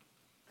morning.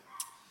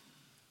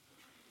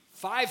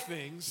 5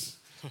 things,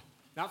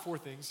 not 4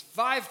 things,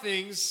 5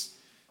 things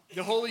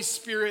the Holy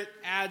Spirit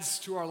adds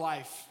to our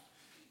life.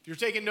 If you're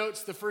taking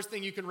notes, the first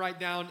thing you can write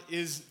down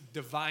is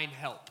divine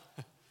help.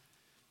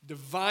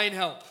 Divine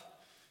help.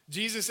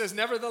 Jesus says,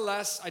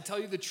 "Nevertheless, I tell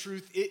you the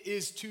truth, it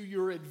is to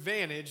your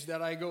advantage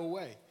that I go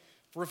away.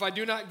 For if I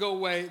do not go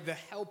away, the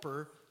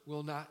Helper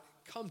will not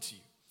come to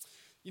you.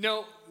 You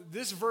know,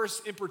 this verse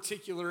in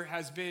particular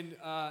has been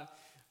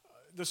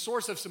the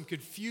source of some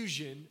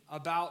confusion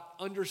about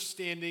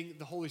understanding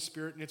the Holy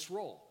Spirit and its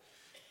role.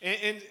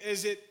 And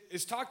as it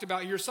is talked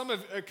about here, some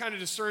have kind of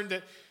discerned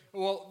that,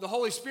 well, the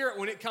Holy Spirit,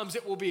 when it comes,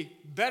 it will be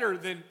better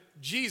than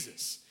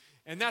Jesus.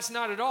 And that's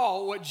not at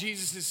all what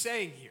Jesus is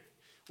saying here.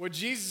 What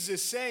Jesus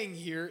is saying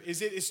here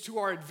is it is to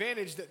our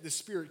advantage that the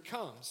Spirit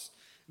comes.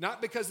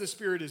 Not because the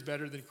Spirit is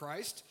better than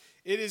Christ.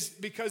 It is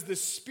because the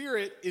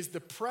Spirit is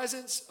the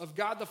presence of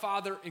God the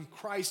Father and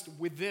Christ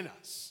within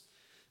us.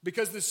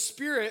 Because of the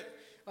Spirit,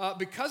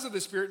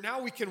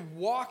 now we can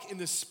walk in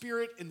the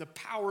Spirit in the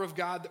power of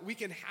God, that we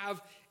can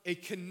have a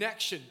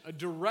connection, a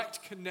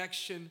direct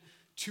connection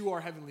to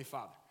our Heavenly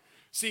Father.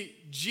 See,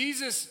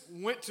 Jesus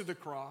went to the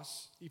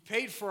cross. He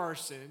paid for our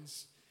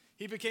sins.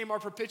 He became our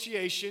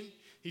propitiation.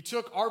 He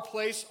took our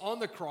place on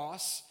the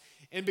cross.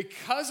 And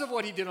because of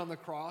what he did on the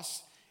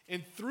cross,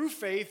 and through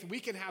faith,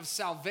 we can have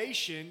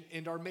salvation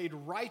and are made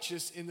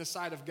righteous in the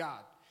sight of God.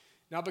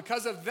 Now,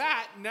 because of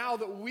that, now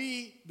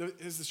that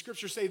as the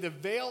scriptures say, the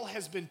veil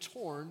has been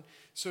torn,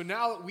 so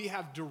now that we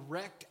have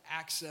direct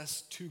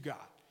access to God.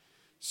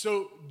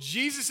 So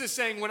Jesus is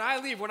saying, when I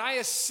leave, when I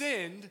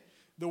ascend,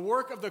 the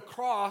work of the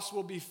cross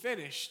will be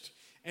finished.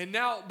 And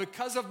now,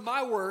 because of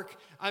my work,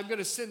 I'm going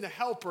to send the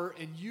helper,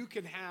 and you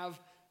can have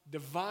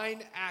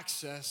divine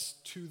access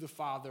to the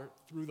Father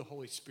through the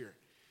Holy Spirit.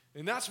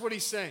 And that's what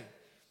he's saying,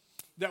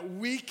 that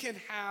we can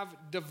have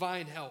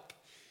divine help.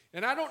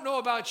 And I don't know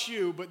about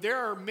you, but there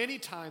are many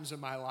times in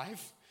my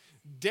life,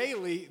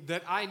 daily,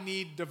 that I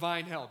need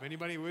divine help.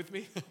 Anybody with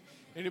me?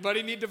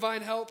 Anybody need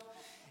divine help?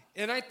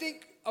 And I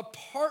think a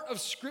part of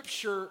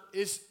Scripture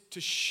is to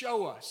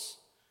show us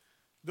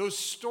those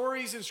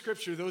stories in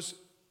Scripture, those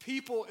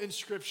people in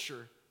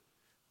Scripture,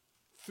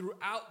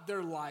 throughout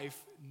their life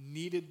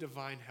needed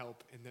divine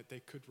help, and that they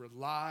could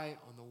rely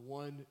on the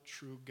one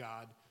true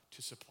God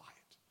to supply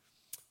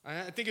it.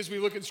 I think as we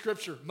look in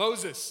Scripture,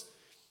 Moses,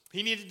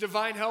 he needed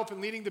divine help in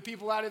leading the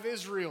people out of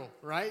Israel,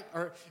 right?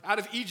 Or out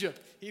of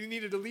Egypt. He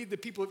needed to lead the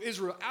people of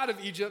Israel out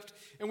of Egypt,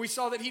 and we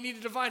saw that he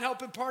needed divine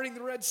help in parting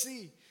the Red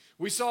Sea.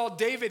 We saw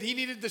David, he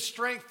needed the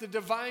strength, the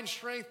divine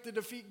strength to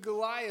defeat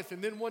Goliath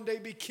and then one day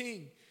be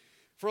king.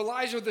 For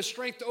Elijah, the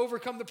strength to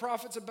overcome the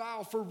prophets of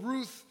Baal. For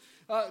Ruth,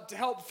 to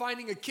help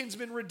finding a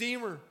kinsman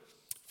redeemer.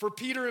 For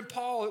Peter and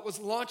Paul, it was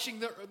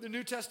launching the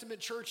New Testament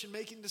church and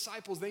making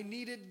disciples. They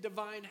needed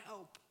divine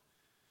help.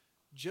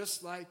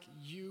 Just like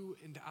you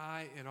and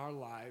I in our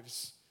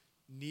lives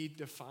need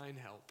divine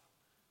help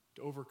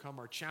to overcome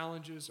our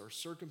challenges, our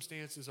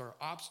circumstances, our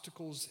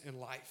obstacles in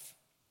life.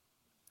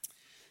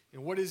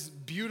 And what is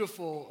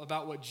beautiful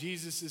about what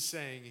Jesus is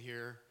saying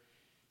here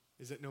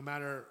is that no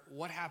matter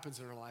what happens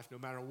in our life, no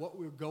matter what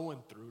we're going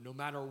through, no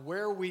matter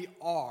where we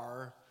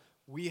are,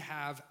 we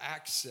have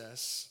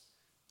access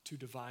to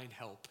divine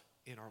help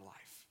in our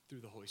life through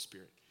the Holy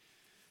Spirit.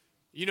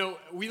 You know,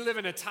 we live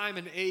in a time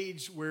and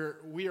age where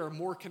we are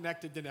more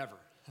connected than ever.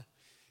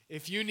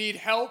 If you need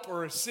help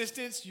or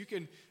assistance, you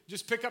can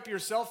just pick up your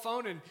cell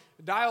phone and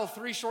dial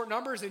 3 short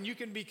numbers and you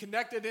can be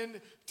connected in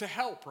to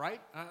help,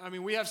 right? I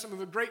mean, we have some of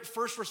the great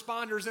first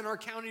responders in our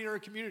county and our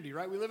community,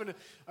 right? We live in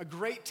a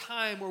great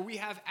time where we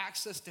have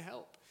access to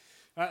help.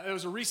 There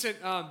was a recent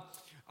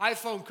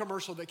iPhone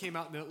commercial that came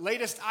out. In the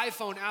latest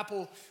iPhone,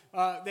 Apple,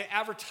 they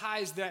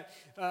advertised that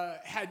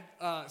had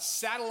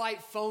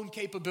satellite phone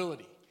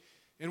capability.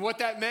 And what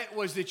that meant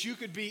was that you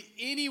could be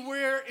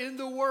anywhere in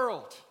the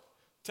world,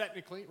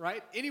 technically,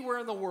 right? Anywhere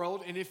in the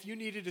world, and if you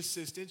needed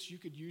assistance, you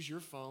could use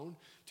your phone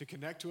to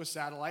connect to a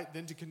satellite,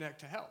 then to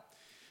connect to help.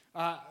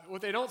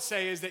 What they don't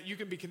say is that you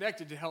can be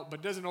connected to help,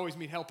 but it doesn't always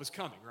mean help is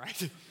coming,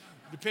 right?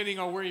 Depending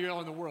on where you are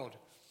in the world.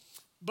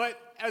 But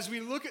as we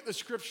look at the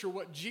scripture,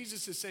 what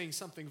Jesus is saying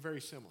something very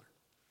similar.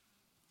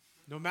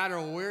 No matter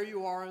where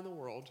you are in the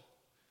world,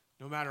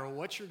 no matter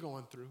what you're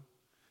going through,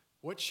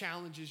 what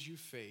challenges you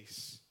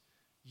face,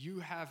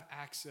 you have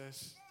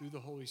access through the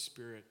Holy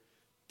Spirit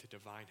to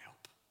divine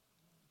help.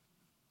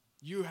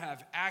 You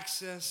have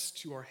access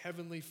to our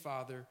Heavenly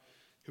Father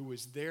who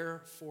is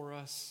there for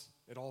us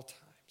at all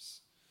times.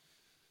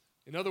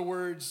 In other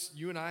words,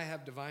 you and I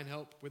have divine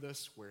help with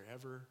us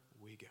wherever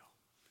we go.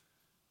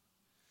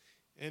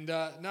 And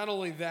not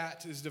only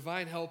that, is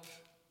divine help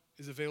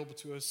is available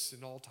to us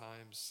in all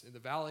times, in the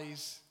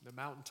valleys, in the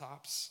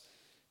mountaintops,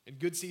 in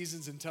good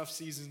seasons and tough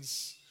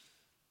seasons,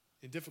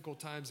 in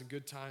difficult times and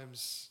good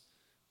times.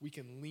 We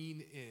can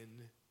lean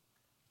in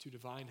to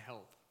divine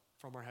help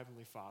from our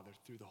Heavenly Father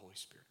through the Holy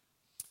Spirit.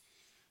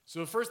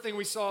 So the first thing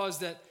we saw is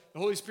that the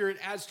Holy Spirit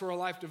adds to our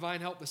life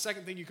divine help. The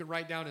second thing you can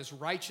write down is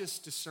righteous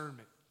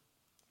discernment.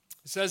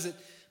 It says that,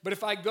 but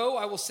if I go,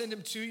 I will send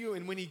him to you,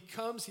 and when he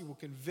comes, he will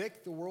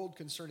convict the world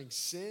concerning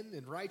sin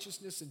and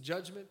righteousness and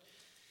judgment.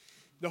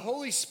 The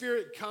Holy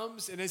Spirit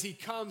comes, and as he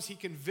comes, he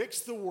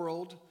convicts the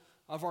world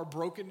of our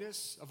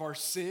brokenness, of our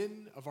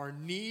sin, of our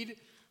need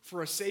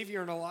for a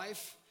Savior in our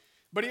life.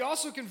 But he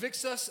also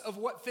convicts us of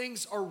what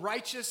things are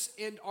righteous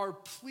and are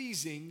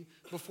pleasing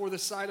before the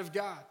sight of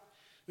God.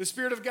 The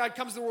Spirit of God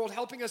comes to the world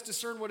helping us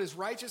discern what is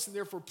righteous and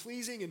therefore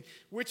pleasing and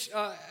which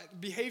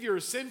behavior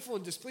is sinful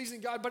and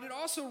displeasing God, but it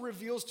also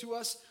reveals to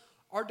us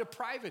our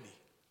depravity,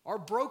 our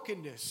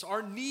brokenness,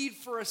 our need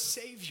for a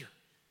Savior.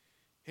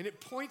 And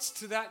it points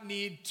to that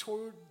need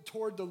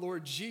toward the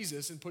Lord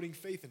Jesus and putting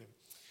faith in him.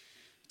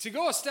 To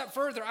go a step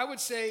further, I would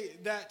say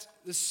that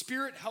the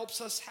Spirit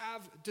helps us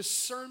have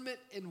discernment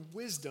and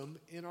wisdom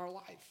in our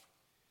life.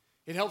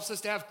 It helps us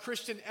to have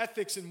Christian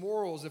ethics and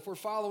morals. If we're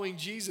following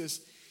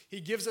Jesus,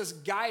 he gives us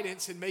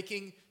guidance in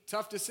making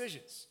tough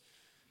decisions.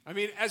 I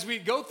mean, as we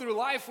go through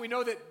life, we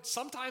know that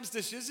sometimes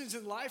decisions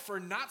in life are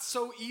not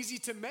so easy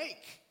to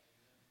make.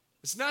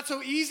 It's not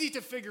so easy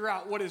to figure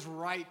out what is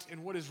right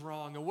and what is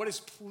wrong and what is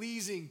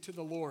pleasing to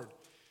the Lord.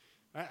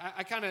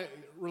 I kind of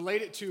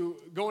relate it to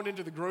going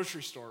into the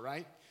grocery store,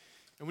 right?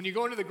 And when you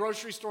go into the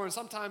grocery store, and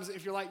sometimes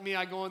if you're like me,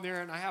 I go in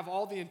there and I have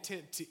all the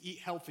intent to eat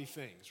healthy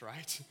things,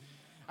 right?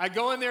 I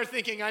go in there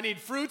thinking I need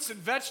fruits and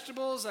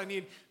vegetables, I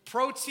need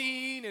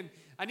protein, and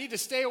I need to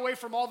stay away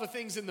from all the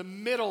things in the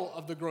middle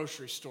of the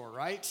grocery store,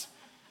 right?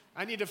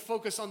 I need to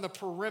focus on the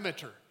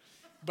perimeter.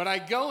 But I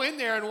go in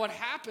there, and what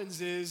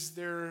happens is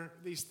there are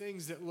these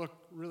things that look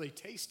really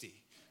tasty,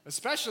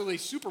 especially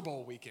Super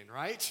Bowl weekend,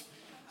 right?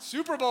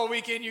 Super Bowl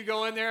weekend, you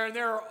go in there, and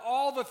there are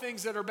all the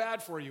things that are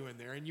bad for you in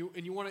there, and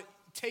you want to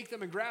take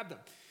them and grab them.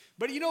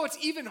 But you know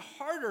what's even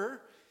harder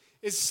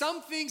is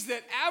some things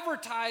that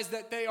advertise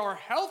that they are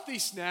healthy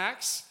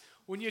snacks,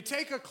 when you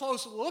take a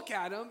close look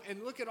at them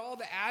and look at all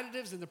the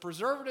additives and the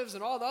preservatives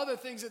and all the other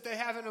things that they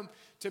have in them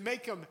to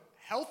make them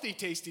healthy,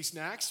 tasty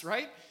snacks,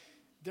 right?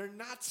 They're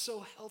not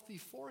so healthy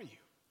for you.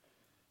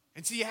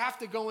 And so you have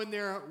to go in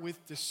there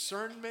with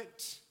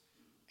discernment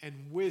and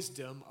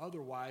wisdom.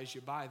 Otherwise,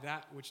 you buy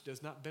that which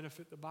does not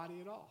benefit the body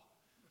at all.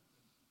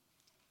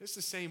 It's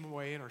the same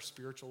way in our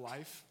spiritual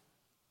life.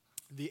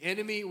 The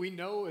enemy we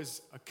know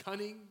is a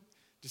cunning,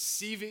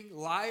 deceiving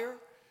liar.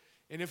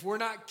 And if we're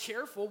not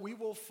careful, we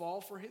will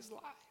fall for his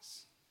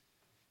lies.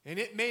 And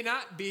it may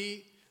not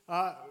be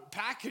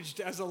packaged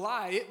as a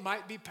lie. It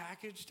might be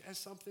packaged as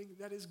something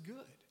that is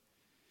good.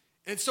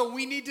 And so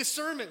we need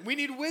discernment. We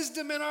need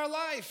wisdom in our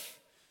life.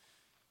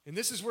 And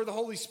this is where the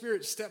Holy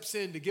Spirit steps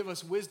in to give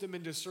us wisdom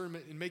and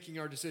discernment in making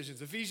our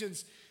decisions.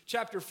 Ephesians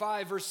chapter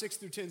 5, verse 6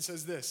 through 10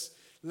 says this: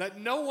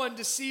 "Let no one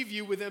deceive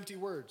you with empty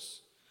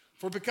words.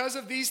 For because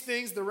of these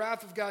things, the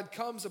wrath of God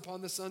comes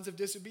upon the sons of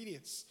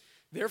disobedience.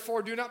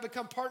 Therefore, do not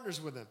become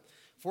partners with them.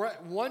 For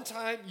at one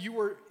time you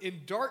were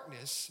in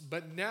darkness,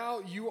 but now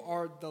you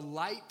are the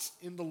light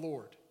in the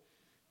Lord.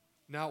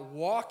 Now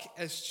walk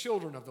as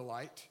children of the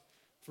light.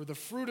 For the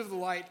fruit of the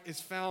light is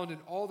found in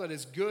all that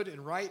is good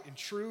and right and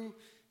true."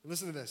 And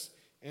listen to this.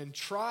 "And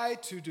try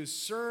to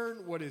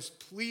discern what is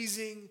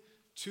pleasing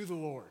to the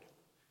Lord."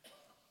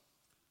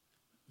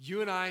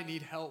 You and I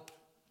need help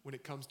when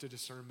it comes to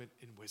discernment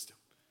and wisdom.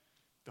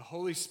 The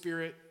Holy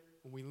Spirit,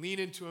 when we lean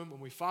into him, when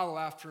we follow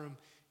after him,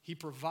 he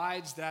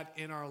provides that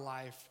in our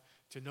life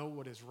to know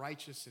what is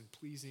righteous and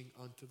pleasing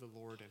unto the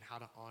Lord and how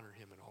to honor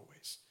him in all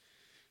ways.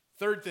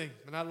 Third thing,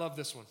 and I love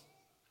this one.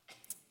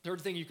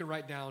 Third thing you can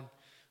write down: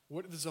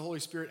 what does the Holy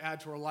Spirit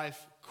add to our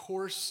life?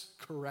 Course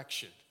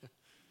correction.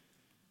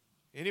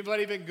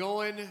 Anybody been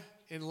going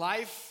in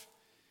life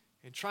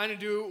and trying to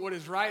do what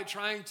is right,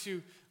 trying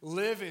to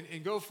live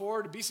and go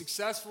forward, to be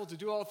successful, to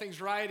do all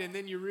things right, and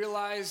then you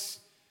realize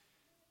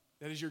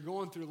that as you're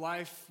going through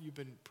life, you've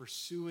been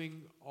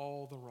pursuing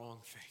all the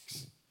wrong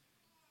things?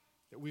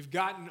 That we've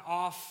gotten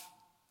off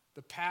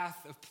the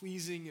path of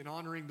pleasing and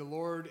honoring the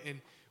Lord,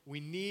 and we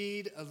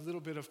need a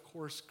little bit of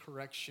course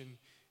correction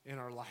in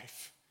our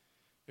life.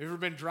 Have you ever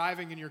been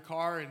driving in your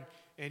car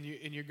and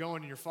you're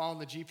going and you're following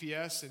the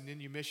GPS and then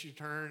you miss your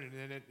turn and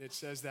then it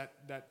says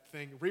that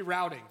thing,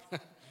 rerouting,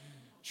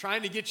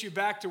 trying to get you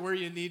back to where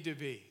you need to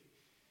be?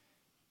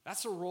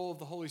 That's a role of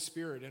the Holy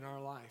Spirit in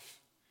our life.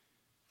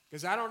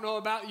 Because I don't know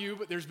about you,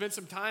 but there's been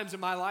some times in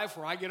my life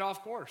where I get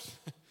off course.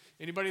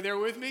 Anybody there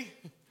with me?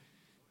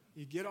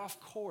 You get off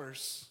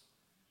course,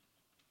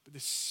 but the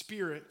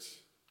Spirit,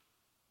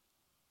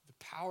 the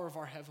power of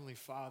our Heavenly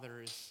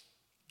Father, is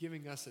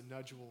giving us a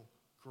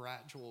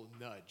gradual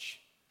nudge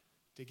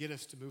to get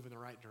us to move in the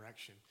right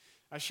direction.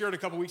 I shared a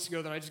couple weeks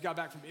ago that I just got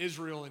back from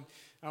Israel, and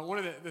one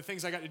of the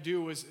things I got to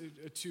do was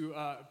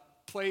to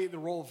play the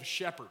role of a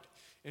shepherd.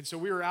 And so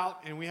we were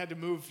out, and we had to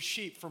move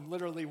sheep from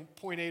literally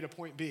point A to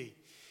point B.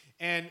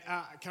 And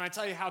can I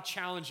tell you how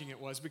challenging it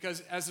was?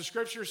 Because as the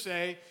scriptures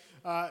say,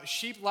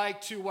 sheep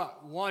like to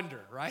what?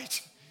 Wander,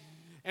 right?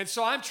 And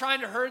so I'm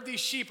trying to herd these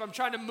sheep. I'm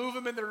trying to move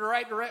them in the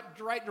right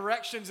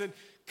directions, and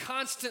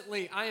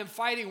constantly I am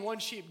fighting one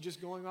sheep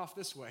just going off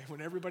this way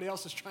when everybody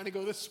else is trying to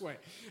go this way.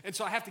 And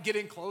so I have to get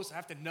in close. I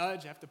have to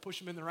nudge. I have to push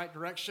them in the right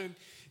direction.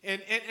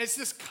 And it's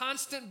this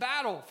constant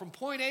battle from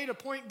point A to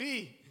point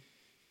B.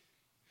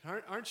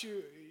 Aren't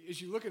you,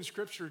 as you look in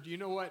Scripture, do you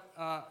know what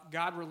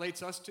God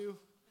relates us to?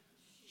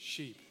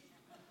 Sheep.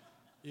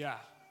 Yeah.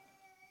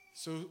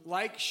 So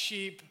like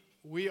sheep,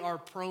 we are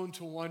prone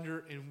to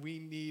wander, and we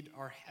need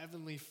our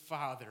Heavenly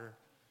Father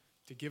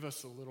to give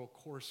us a little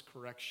course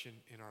correction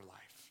in our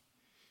life.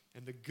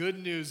 And the good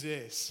news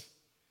is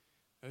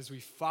As we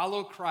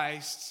follow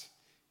Christ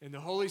and the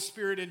Holy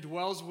Spirit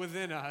indwells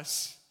within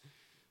us,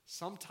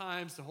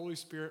 sometimes the Holy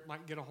Spirit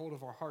might get a hold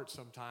of our hearts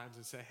sometimes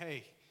and say,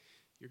 hey,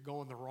 you're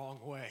going the wrong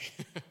way.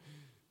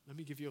 Let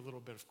me give you a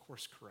little bit of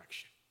course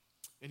correction.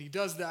 And he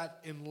does that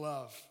in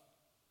love.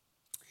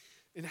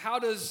 And how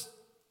does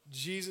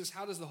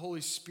the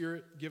Holy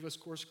Spirit give us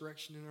course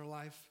correction in our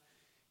life?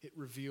 It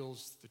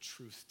reveals the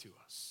truth to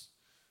us.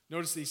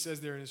 Notice that he says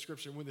there in the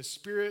scripture, when the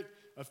Spirit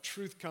of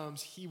truth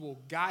comes, he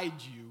will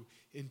guide you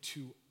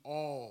into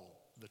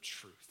all the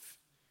truth.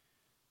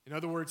 In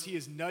other words, he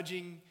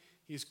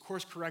is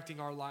course correcting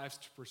our lives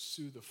to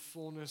pursue the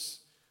fullness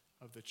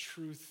of the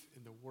truth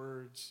in the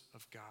words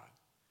of God,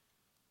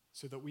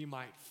 so that we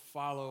might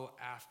follow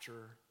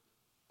after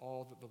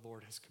all that the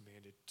Lord has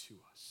commanded to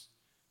us.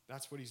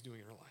 That's what he's doing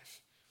in our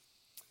life.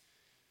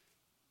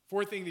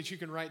 Fourth thing that you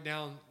can write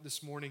down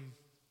this morning,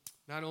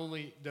 not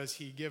only does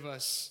he give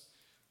us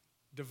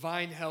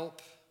divine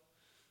help,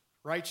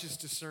 righteous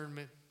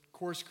discernment,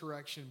 course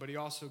correction, but he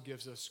also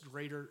gives us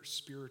greater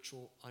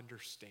spiritual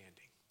understanding.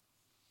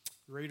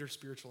 Greater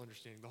spiritual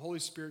understanding. The Holy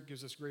Spirit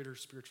gives us greater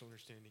spiritual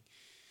understanding.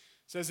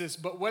 It says this,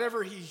 but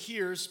whatever he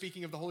hears,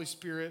 speaking of the Holy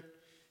Spirit,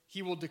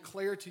 he will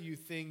declare to you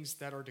things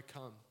that are to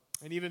come.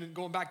 And even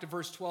going back to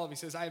verse 12, he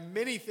says, I have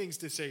many things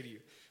to say to you,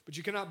 but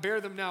you cannot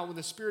bear them now. When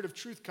the Spirit of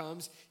truth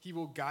comes, he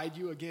will guide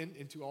you again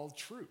into all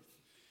truth.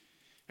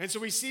 And so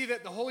we see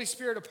that the Holy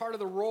Spirit, a part of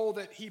the role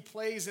that he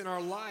plays in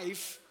our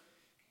life,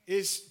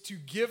 is to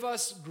give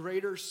us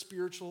greater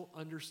spiritual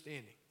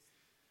understanding.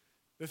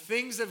 The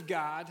things of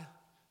God,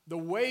 the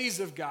ways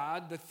of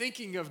God, the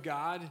thinking of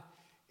God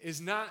is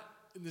not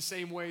in the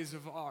same ways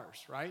of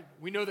ours, right?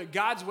 We know that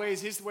God's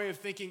ways, his way of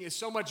thinking is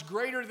so much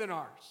greater than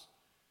ours.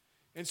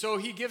 And so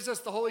he gives us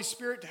the Holy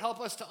Spirit to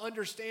help us to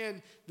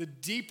understand the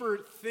deeper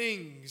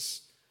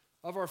things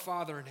of our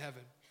Father in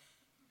heaven.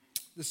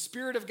 The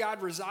Spirit of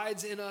God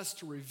resides in us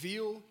to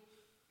reveal,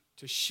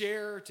 to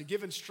share, to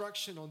give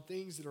instruction on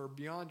things that are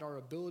beyond our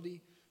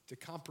ability to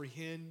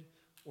comprehend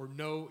or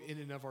know in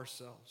and of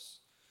ourselves.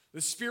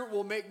 The Spirit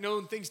will make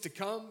known things to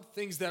come,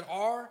 things that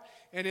are,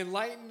 and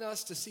enlighten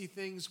us to see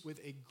things with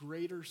a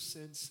greater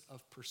sense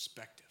of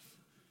perspective.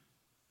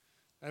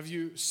 Have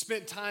you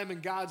spent time in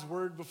God's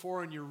Word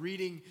before and you're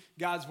reading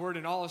God's Word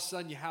and all of a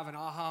sudden you have an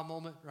aha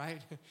moment, right?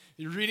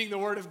 You're reading the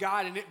Word of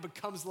God and it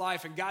becomes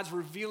life and God's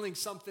revealing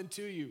something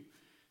to you.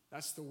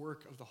 That's the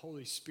work of the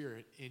Holy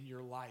Spirit in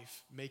your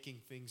life,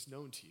 making things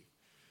known to you.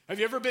 Have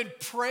you ever been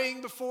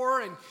praying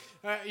before and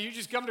you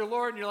just come to the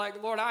Lord and you're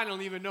like, Lord, I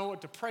don't even know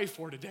what to pray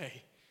for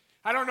today.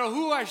 I don't know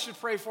who I should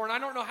pray for and I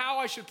don't know how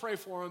I should pray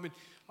for him. And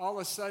all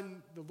of a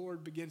sudden the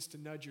Lord begins to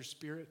nudge your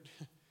spirit.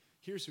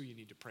 Here's who you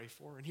need to pray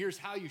for, and here's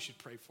how you should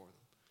pray for them.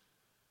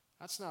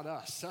 That's not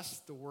us. That's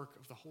the work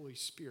of the Holy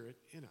Spirit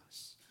in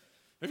us.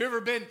 Have you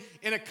ever been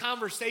in a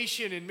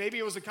conversation, and maybe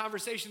it was a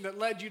conversation that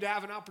led you to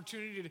have an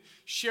opportunity to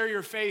share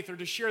your faith or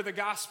to share the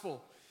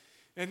gospel,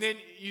 and then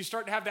you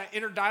start to have that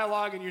inner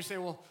dialogue, and you say,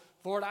 well,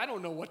 Lord, I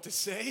don't know what to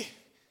say.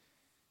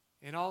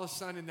 And all of a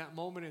sudden in that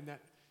moment, in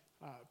that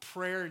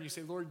prayer, and you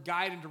say, Lord,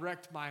 guide and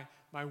direct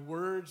my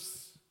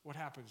words, what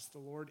happens? The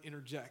Lord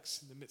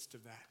interjects in the midst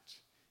of that.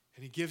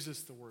 And he gives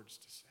us the words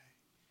to say.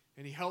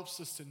 And he helps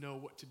us to know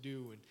what to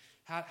do and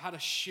how to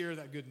share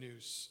that good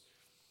news.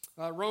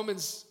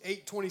 Romans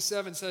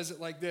 8:27 says it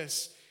like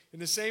this. In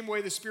the same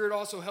way, the Spirit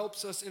also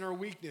helps us in our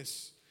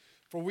weakness.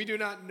 For we do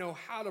not know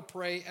how to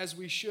pray as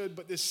we should,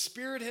 but the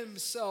Spirit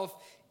himself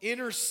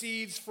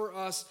intercedes for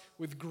us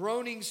with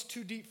groanings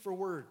too deep for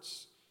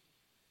words.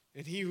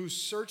 And he who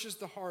searches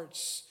the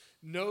hearts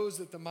knows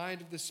that the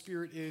mind of the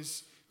Spirit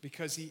is,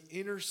 because he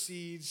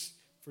intercedes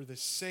for the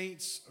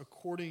saints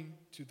according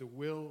to the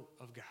will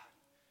of God.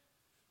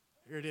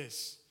 Here it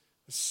is.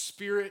 The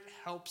Spirit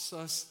helps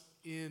us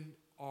in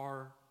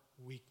our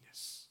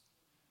weakness.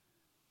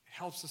 It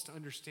helps us to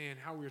understand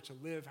how we are to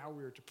live, how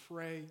we are to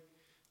pray,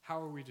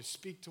 how are we to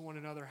speak to one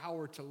another, how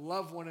we're to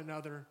love one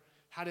another,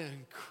 how to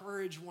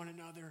encourage one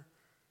another.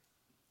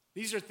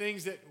 These are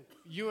things that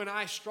you and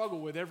I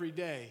struggle with every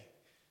day,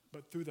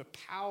 but through the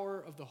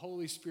power of the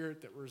Holy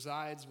Spirit that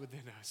resides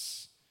within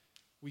us,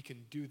 we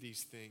can do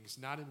these things,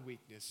 not in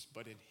weakness,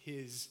 but in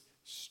his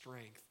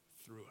strength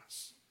through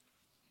us.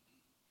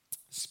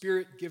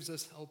 Spirit gives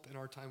us help in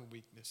our time of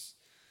weakness.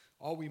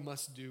 All we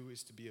must do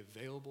is to be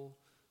available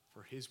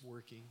for his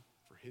working,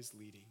 for his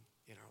leading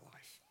in our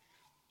life.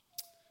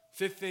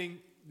 Fifth thing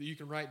that you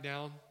can write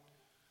down,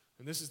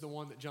 and this is the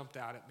one that jumped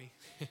out at me.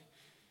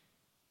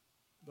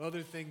 The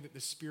other thing that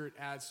the Spirit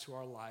adds to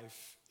our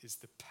life is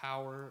the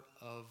power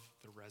of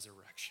the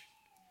resurrection.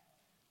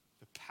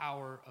 The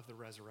power of the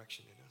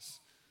resurrection in us.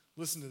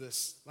 Listen to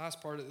this.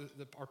 Last part of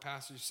our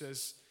passage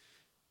says,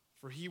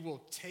 for he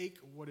will take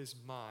what is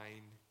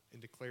mine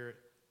and declare it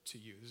to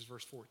you. This is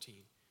verse 14.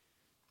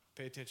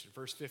 Pay attention.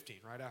 Verse 15,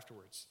 right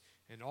afterwards.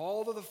 And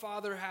all that the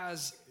Father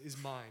has is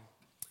mine.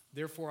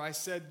 Therefore I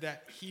said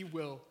that he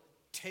will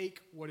take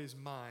what is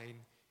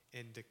mine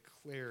and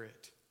declare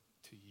it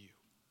to you.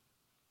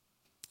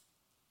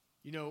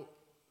 You know,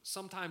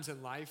 sometimes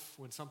in life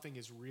when something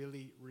is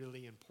really,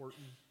 really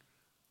important,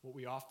 what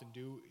we often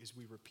do is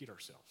we repeat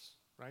ourselves,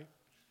 right?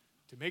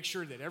 To make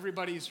sure that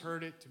everybody's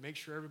heard it, to make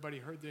sure everybody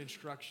heard the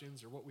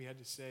instructions or what we had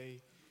to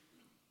say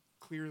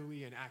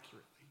clearly and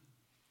accurately.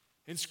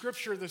 In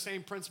Scripture, the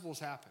same principles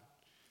happen.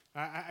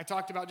 I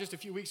talked about just a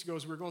few weeks ago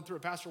as we were going through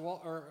it, Pastor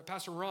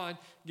Ron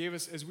gave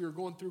us, as we were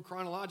going through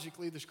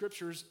chronologically the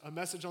Scriptures, a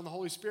message on the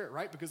Holy Spirit,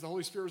 right? Because the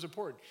Holy Spirit was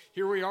important.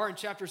 Here we are in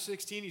chapter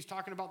 16. He's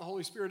talking about the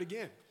Holy Spirit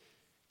again.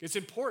 It's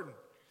important.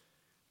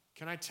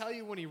 Can I tell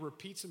you, when he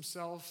repeats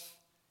himself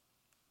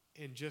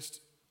in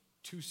just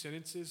 2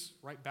 sentences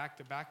right back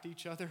to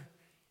each other,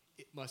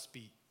 it must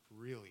be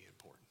really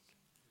important.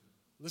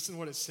 Listen to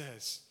what it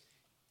says.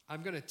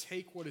 I'm going to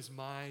take what is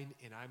mine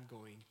and I'm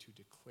going to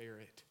declare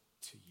it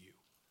to you.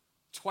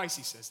 Twice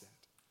he says that.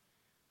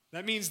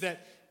 That means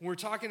that when we're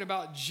talking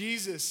about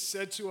Jesus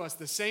said to us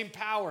the same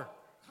power,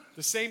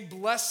 the same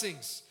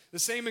blessings, the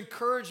same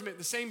encouragement,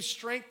 the same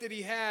strength that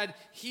he had,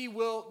 he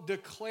will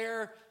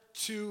declare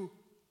to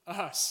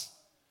us.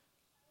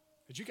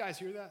 Did you guys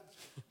hear that?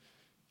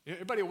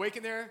 Everybody awake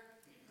in there?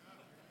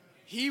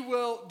 He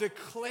will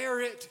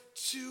declare it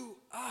to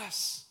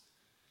us.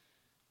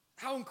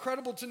 How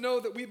incredible to know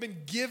that we've been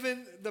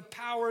given the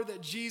power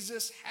that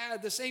Jesus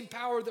had, the same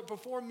power that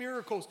performed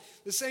miracles,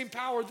 the same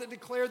power that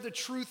declared the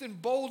truth in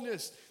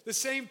boldness, the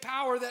same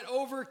power that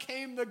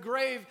overcame the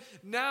grave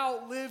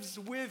now lives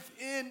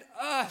within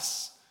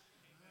us.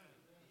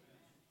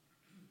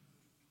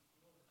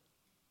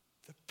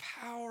 The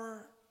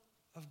power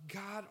of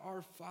God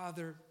our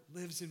Father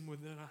lives in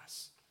within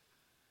us.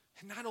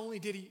 And not only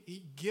did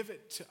he give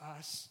it to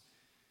us,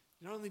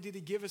 not only did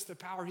he give us the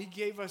power, he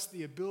gave us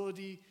the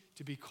ability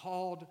to be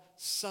called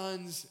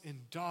sons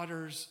and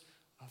daughters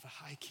of the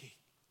High King.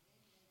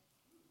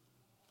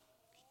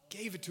 He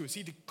gave it to us.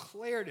 He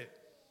declared it.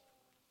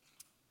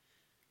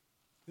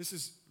 This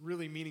is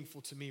really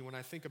meaningful to me when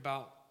I think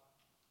about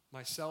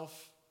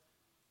myself.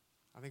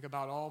 I think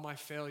about all my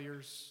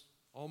failures,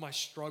 all my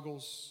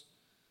struggles,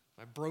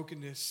 my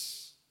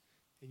brokenness,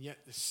 and yet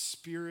the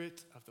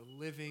Spirit of the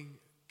living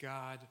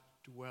God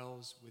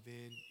dwells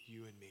within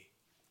you and me.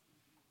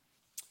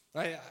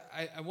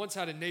 I once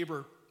had a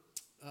neighbor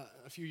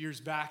a few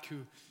years back who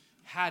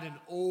had an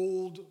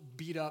old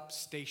beat-up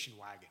station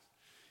wagon.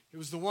 It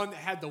was the one that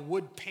had the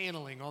wood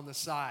paneling on the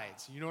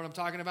sides. You know what I'm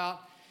talking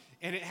about?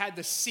 And it had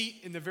the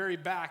seat in the very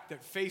back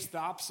that faced the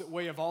opposite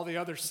way of all the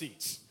other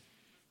seats.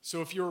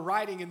 So if you were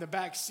riding in the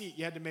back seat,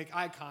 you had to make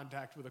eye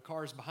contact with the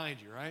cars behind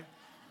you, right?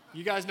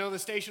 You guys know the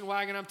station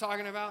wagon I'm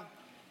talking about?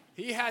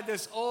 He had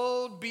this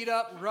old,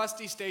 beat-up,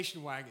 rusty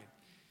station wagon.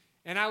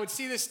 And I would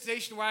see this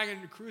station wagon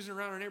cruising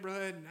around our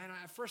neighborhood, and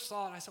I first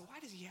saw it, and I said, why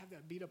does he have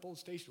that beat-up old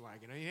station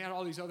wagon? And he had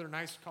all these other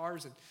nice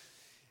cars.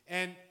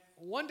 And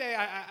one day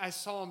I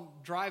saw him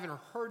driving, or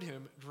heard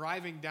him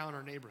driving down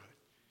our neighborhood.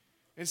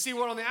 And see,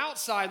 what on the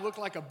outside looked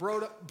like a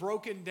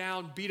broken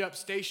down, beat-up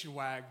station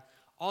wagon,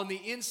 on the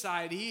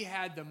inside, he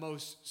had the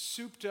most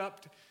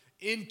souped-up,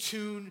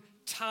 in-tune,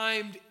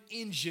 timed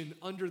engine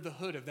under the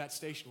hood of that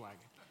station wagon.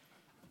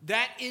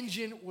 That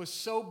engine was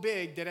so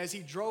big that as he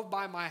drove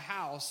by my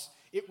house,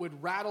 it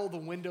would rattle the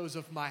windows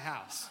of my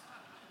house.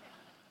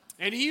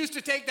 And he used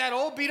to take that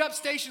old beat-up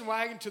station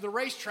wagon to the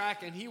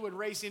racetrack, and he would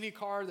race any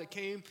car that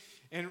came.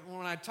 And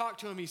when I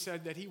talked to him, he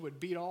said that he would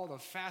beat all the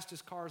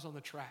fastest cars on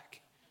the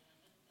track.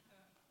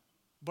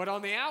 But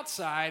on the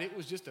outside, it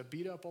was just a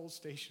beat-up old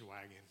station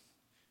wagon.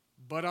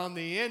 But on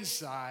the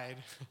inside,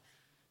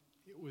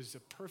 it was a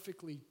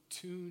perfectly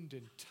tuned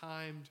and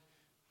timed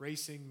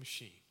racing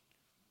machine.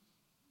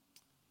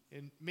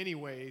 In many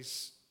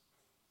ways,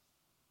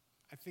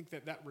 I think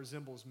that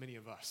resembles many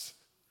of us.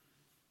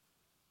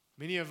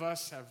 Many of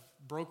us have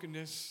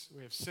brokenness,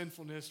 we have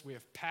sinfulness, we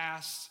have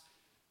past,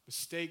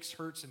 mistakes,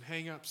 hurts, and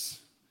hang-ups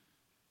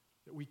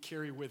that we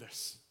carry with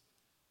us.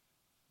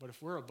 But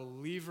if we're a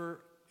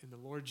believer in the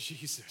Lord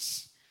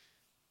Jesus,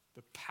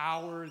 the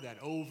power that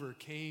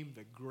overcame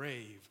the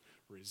grave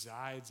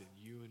resides in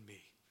you and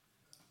me.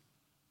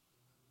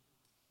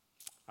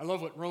 I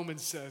love what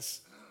Romans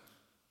says.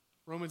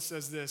 Romans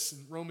says this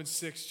in Romans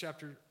 6,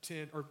 chapter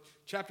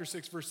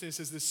 6, verse 10. It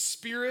says, the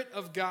Spirit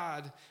of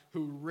God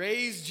who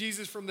raised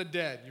Jesus from the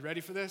dead. You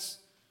ready for this?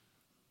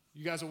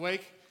 You guys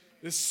awake?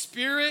 The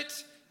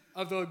Spirit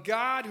of the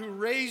God who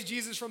raised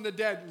Jesus from the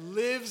dead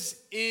lives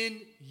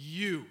in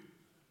you.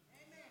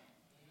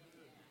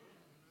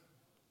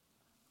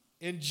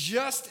 And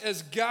just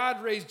as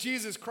God raised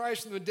Jesus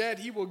Christ from the dead,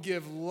 he will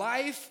give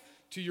life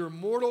to your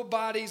mortal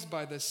bodies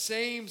by the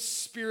same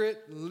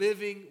Spirit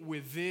living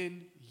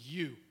within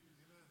you.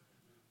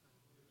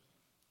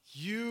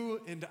 You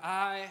and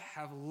I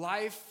have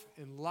life,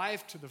 and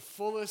life to the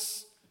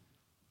fullest,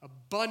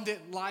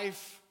 abundant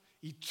life,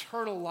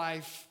 eternal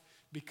life,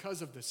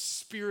 because of the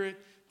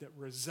Spirit that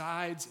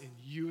resides in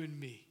you and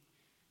me.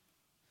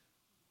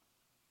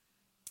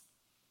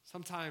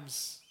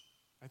 Sometimes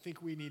I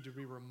think we need to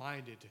be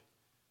reminded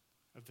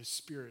of the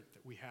Spirit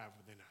that we have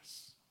within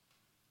us.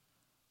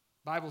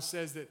 The Bible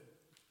says that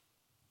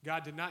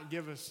God did not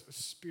give us a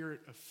spirit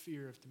of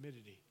fear, of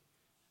timidity,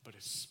 but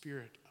a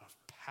spirit of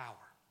power.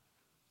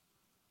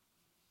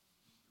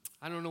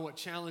 I don't know what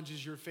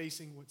challenges you're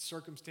facing, what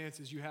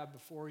circumstances you have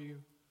before you,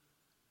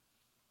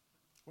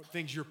 what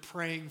things you're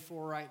praying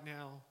for right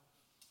now.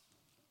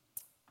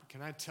 But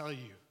can I tell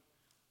you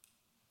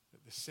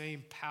that the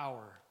same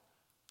power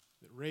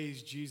that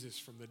raised Jesus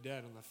from the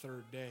dead on the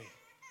third day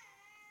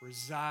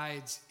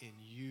resides in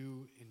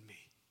you and me.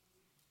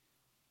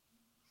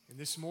 And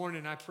this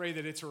morning, I pray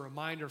that it's a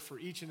reminder for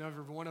each and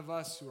every one of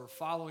us who are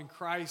following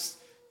Christ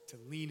to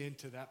lean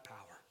into that power.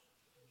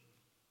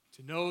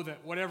 To know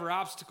that whatever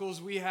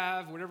obstacles we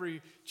have, whatever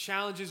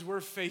challenges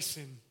we're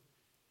facing,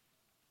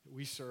 that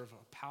we serve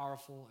a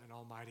powerful and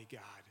almighty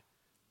God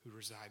who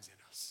resides in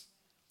us.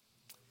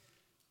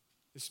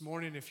 This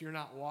morning, if you're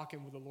not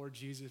walking with the Lord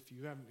Jesus, if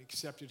you haven't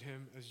accepted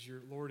him as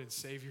your Lord and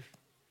Savior,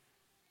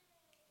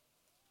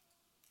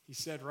 he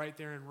said right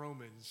there in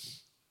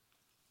Romans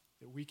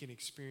that we can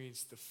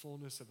experience the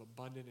fullness of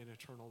abundant and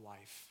eternal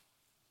life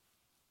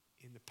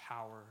in the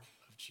power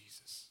of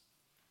Jesus.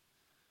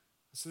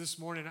 So this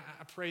morning,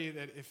 I pray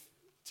that if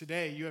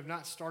today you have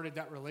not started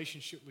that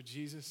relationship with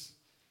Jesus,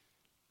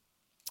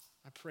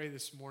 I pray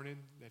this morning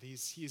that he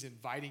is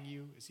inviting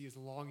you, as he is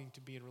longing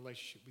to be in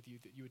relationship with you,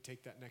 that you would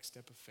take that next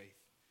step of faith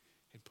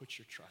and put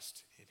your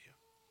trust in him.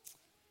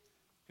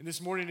 And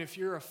this morning, if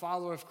you're a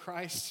follower of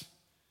Christ,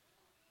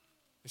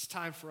 it's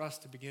time for us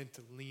to begin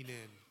to lean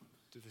in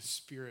to the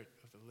Spirit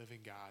of the living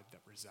God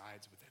that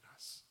resides within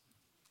us,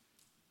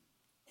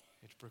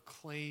 and to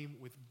proclaim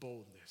with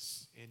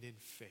boldness and in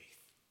faith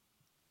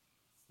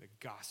the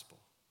gospel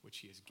which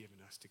he has given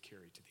us to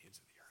carry to the ends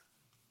of the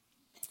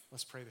earth.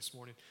 Let's pray this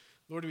morning.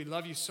 Lord, we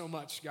love you so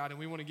much, God, and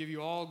we want to give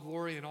you all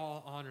glory and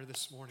all honor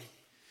this morning.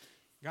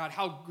 God,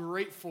 how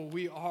grateful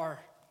we are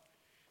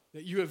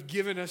that you have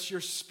given us your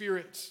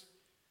Spirit,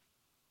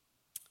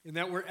 and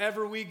that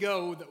wherever we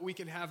go, that we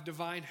can have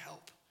divine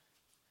help.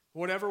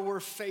 Whatever we're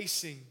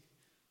facing,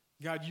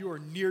 God, you are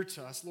near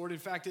to us. Lord, in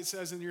fact, it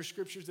says in your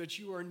scriptures that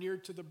you are near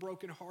to the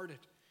brokenhearted.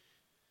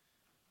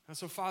 And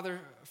so, Father,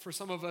 for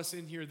some of us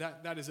in here,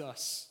 that is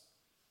us.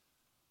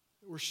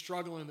 We're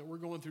struggling, that we're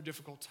going through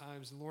difficult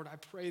times. And Lord, I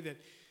pray that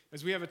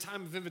as we have a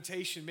time of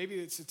invitation, maybe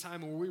it's a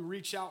time where we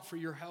reach out for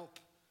your help.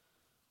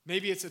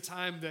 Maybe it's a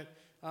time that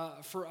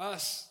for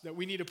us that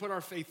we need to put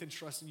our faith and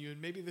trust in you.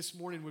 And maybe this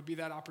morning would be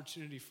that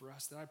opportunity for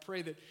us. That I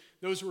pray that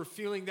those who are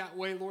feeling that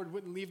way, Lord,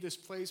 wouldn't leave this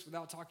place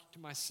without talking to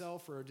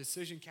myself or a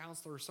decision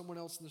counselor or someone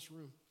else in this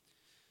room.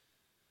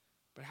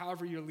 But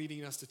however you're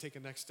leading us to take a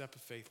next step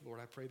of faith, Lord,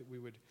 I pray that we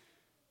would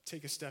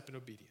take a step in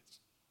obedience.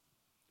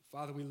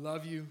 Father, we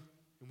love you,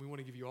 and we want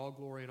to give you all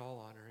glory and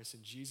all honor. It's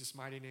in Jesus'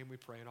 mighty name we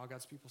pray. And all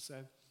God's people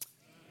said,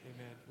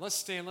 amen. Let's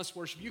stand, let's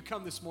worship. You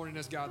come this morning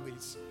as God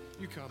leads.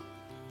 You come.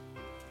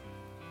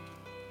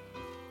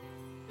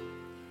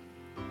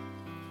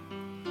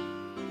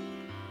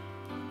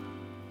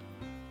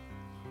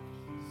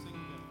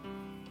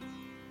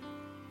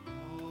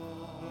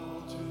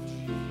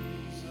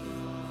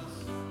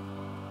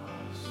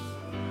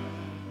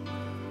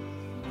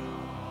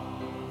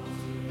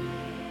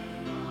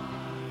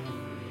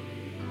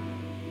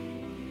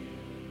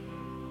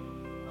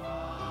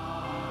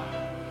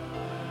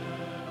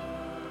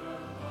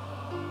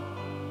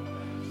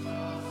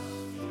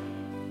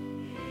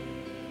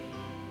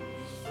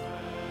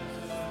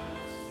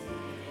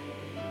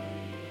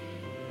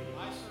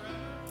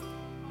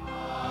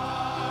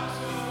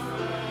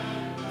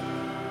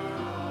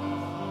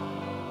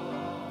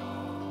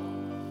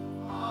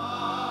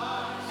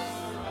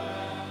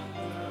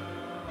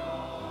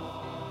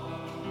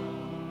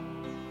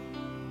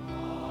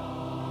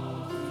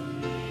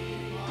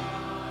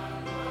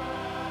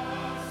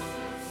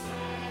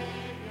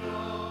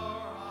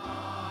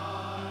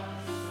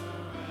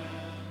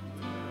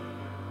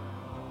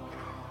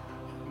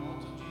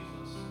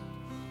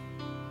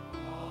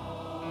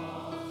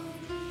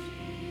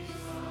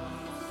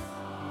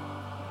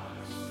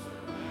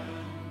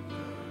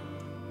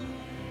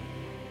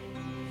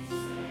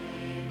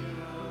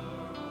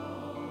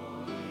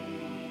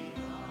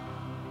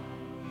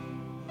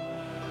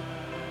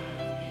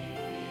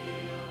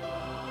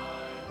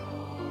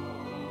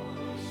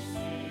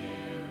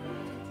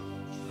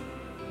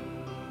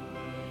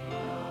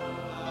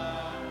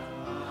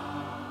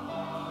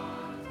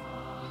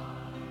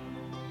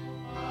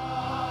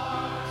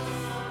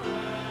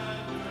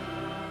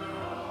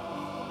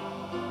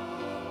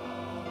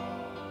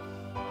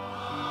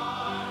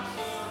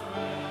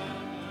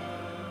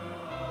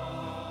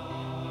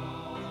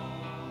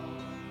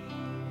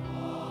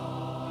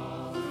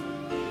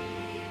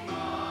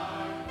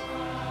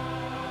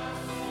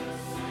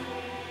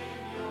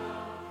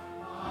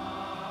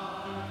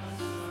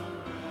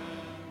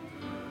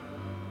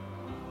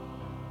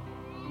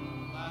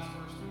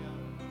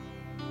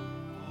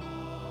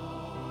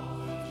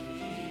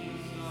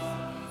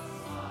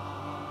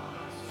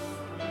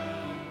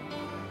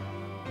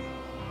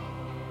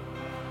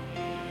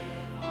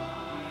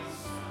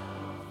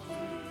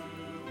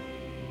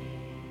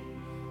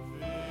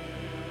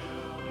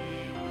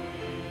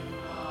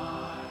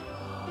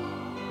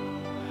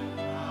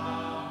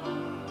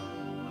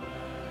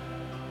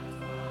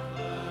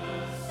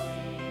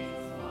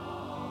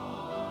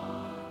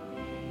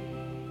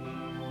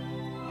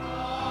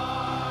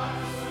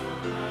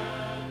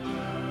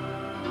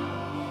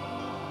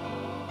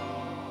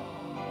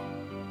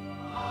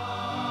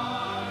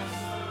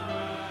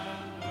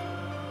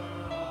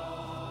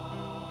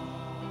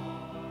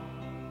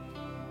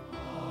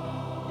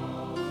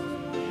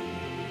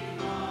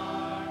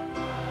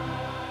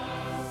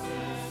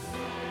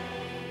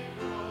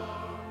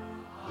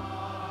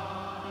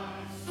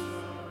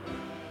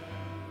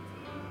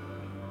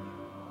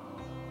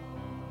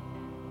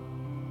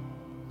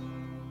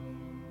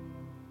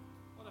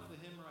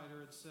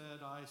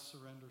 I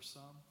surrender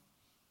some?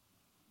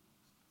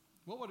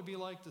 What would it be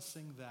like to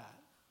sing that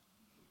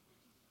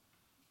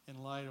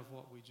in light of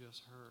what we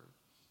just heard?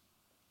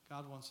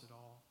 God wants it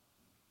all.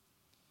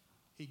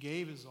 He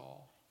gave his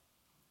all.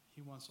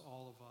 He wants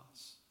all of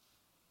us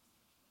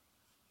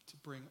to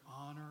bring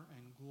honor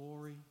and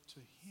glory to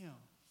him,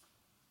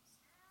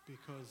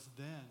 because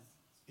then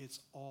it's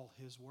all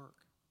his work.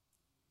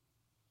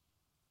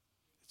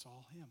 It's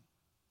all him.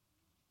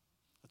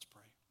 Let's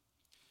pray.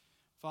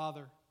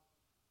 Father,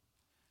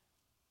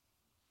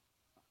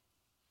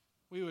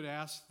 we would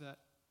ask that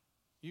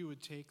you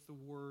would take the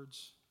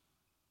words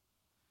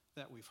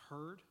that we've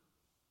heard,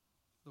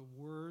 the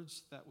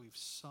words that we've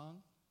sung,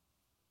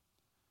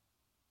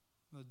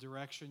 the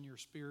direction your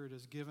Spirit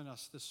has given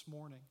us this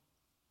morning,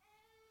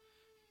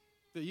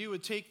 that you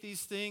would take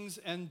these things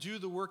and do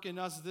the work in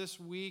us this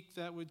week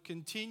that would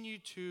continue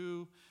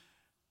to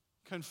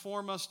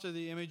conform us to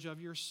the image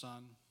of your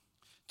Son,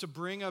 to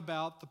bring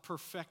about the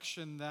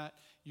perfection that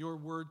your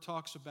word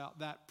talks about,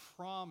 that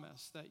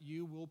promise that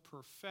you will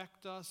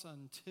perfect us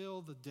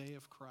until the day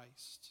of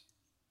Christ,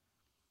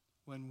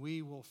 when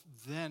we will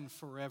then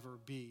forever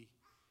be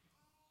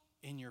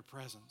in your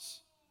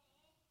presence.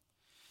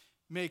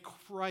 May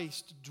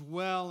Christ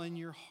dwell in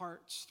your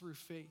hearts through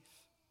faith,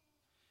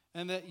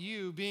 and that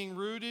you, being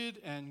rooted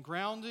and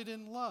grounded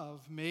in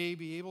love, may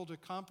be able to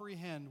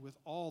comprehend with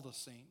all the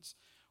saints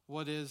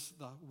what is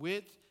the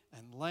width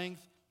and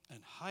length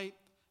and height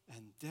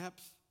and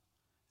depth,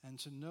 and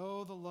to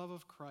know the love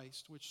of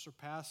Christ, which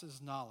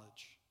surpasses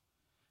knowledge,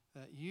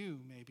 that you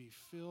may be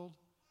filled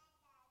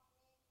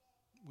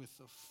with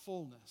the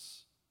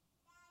fullness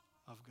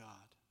of God.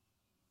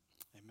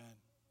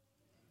 Amen.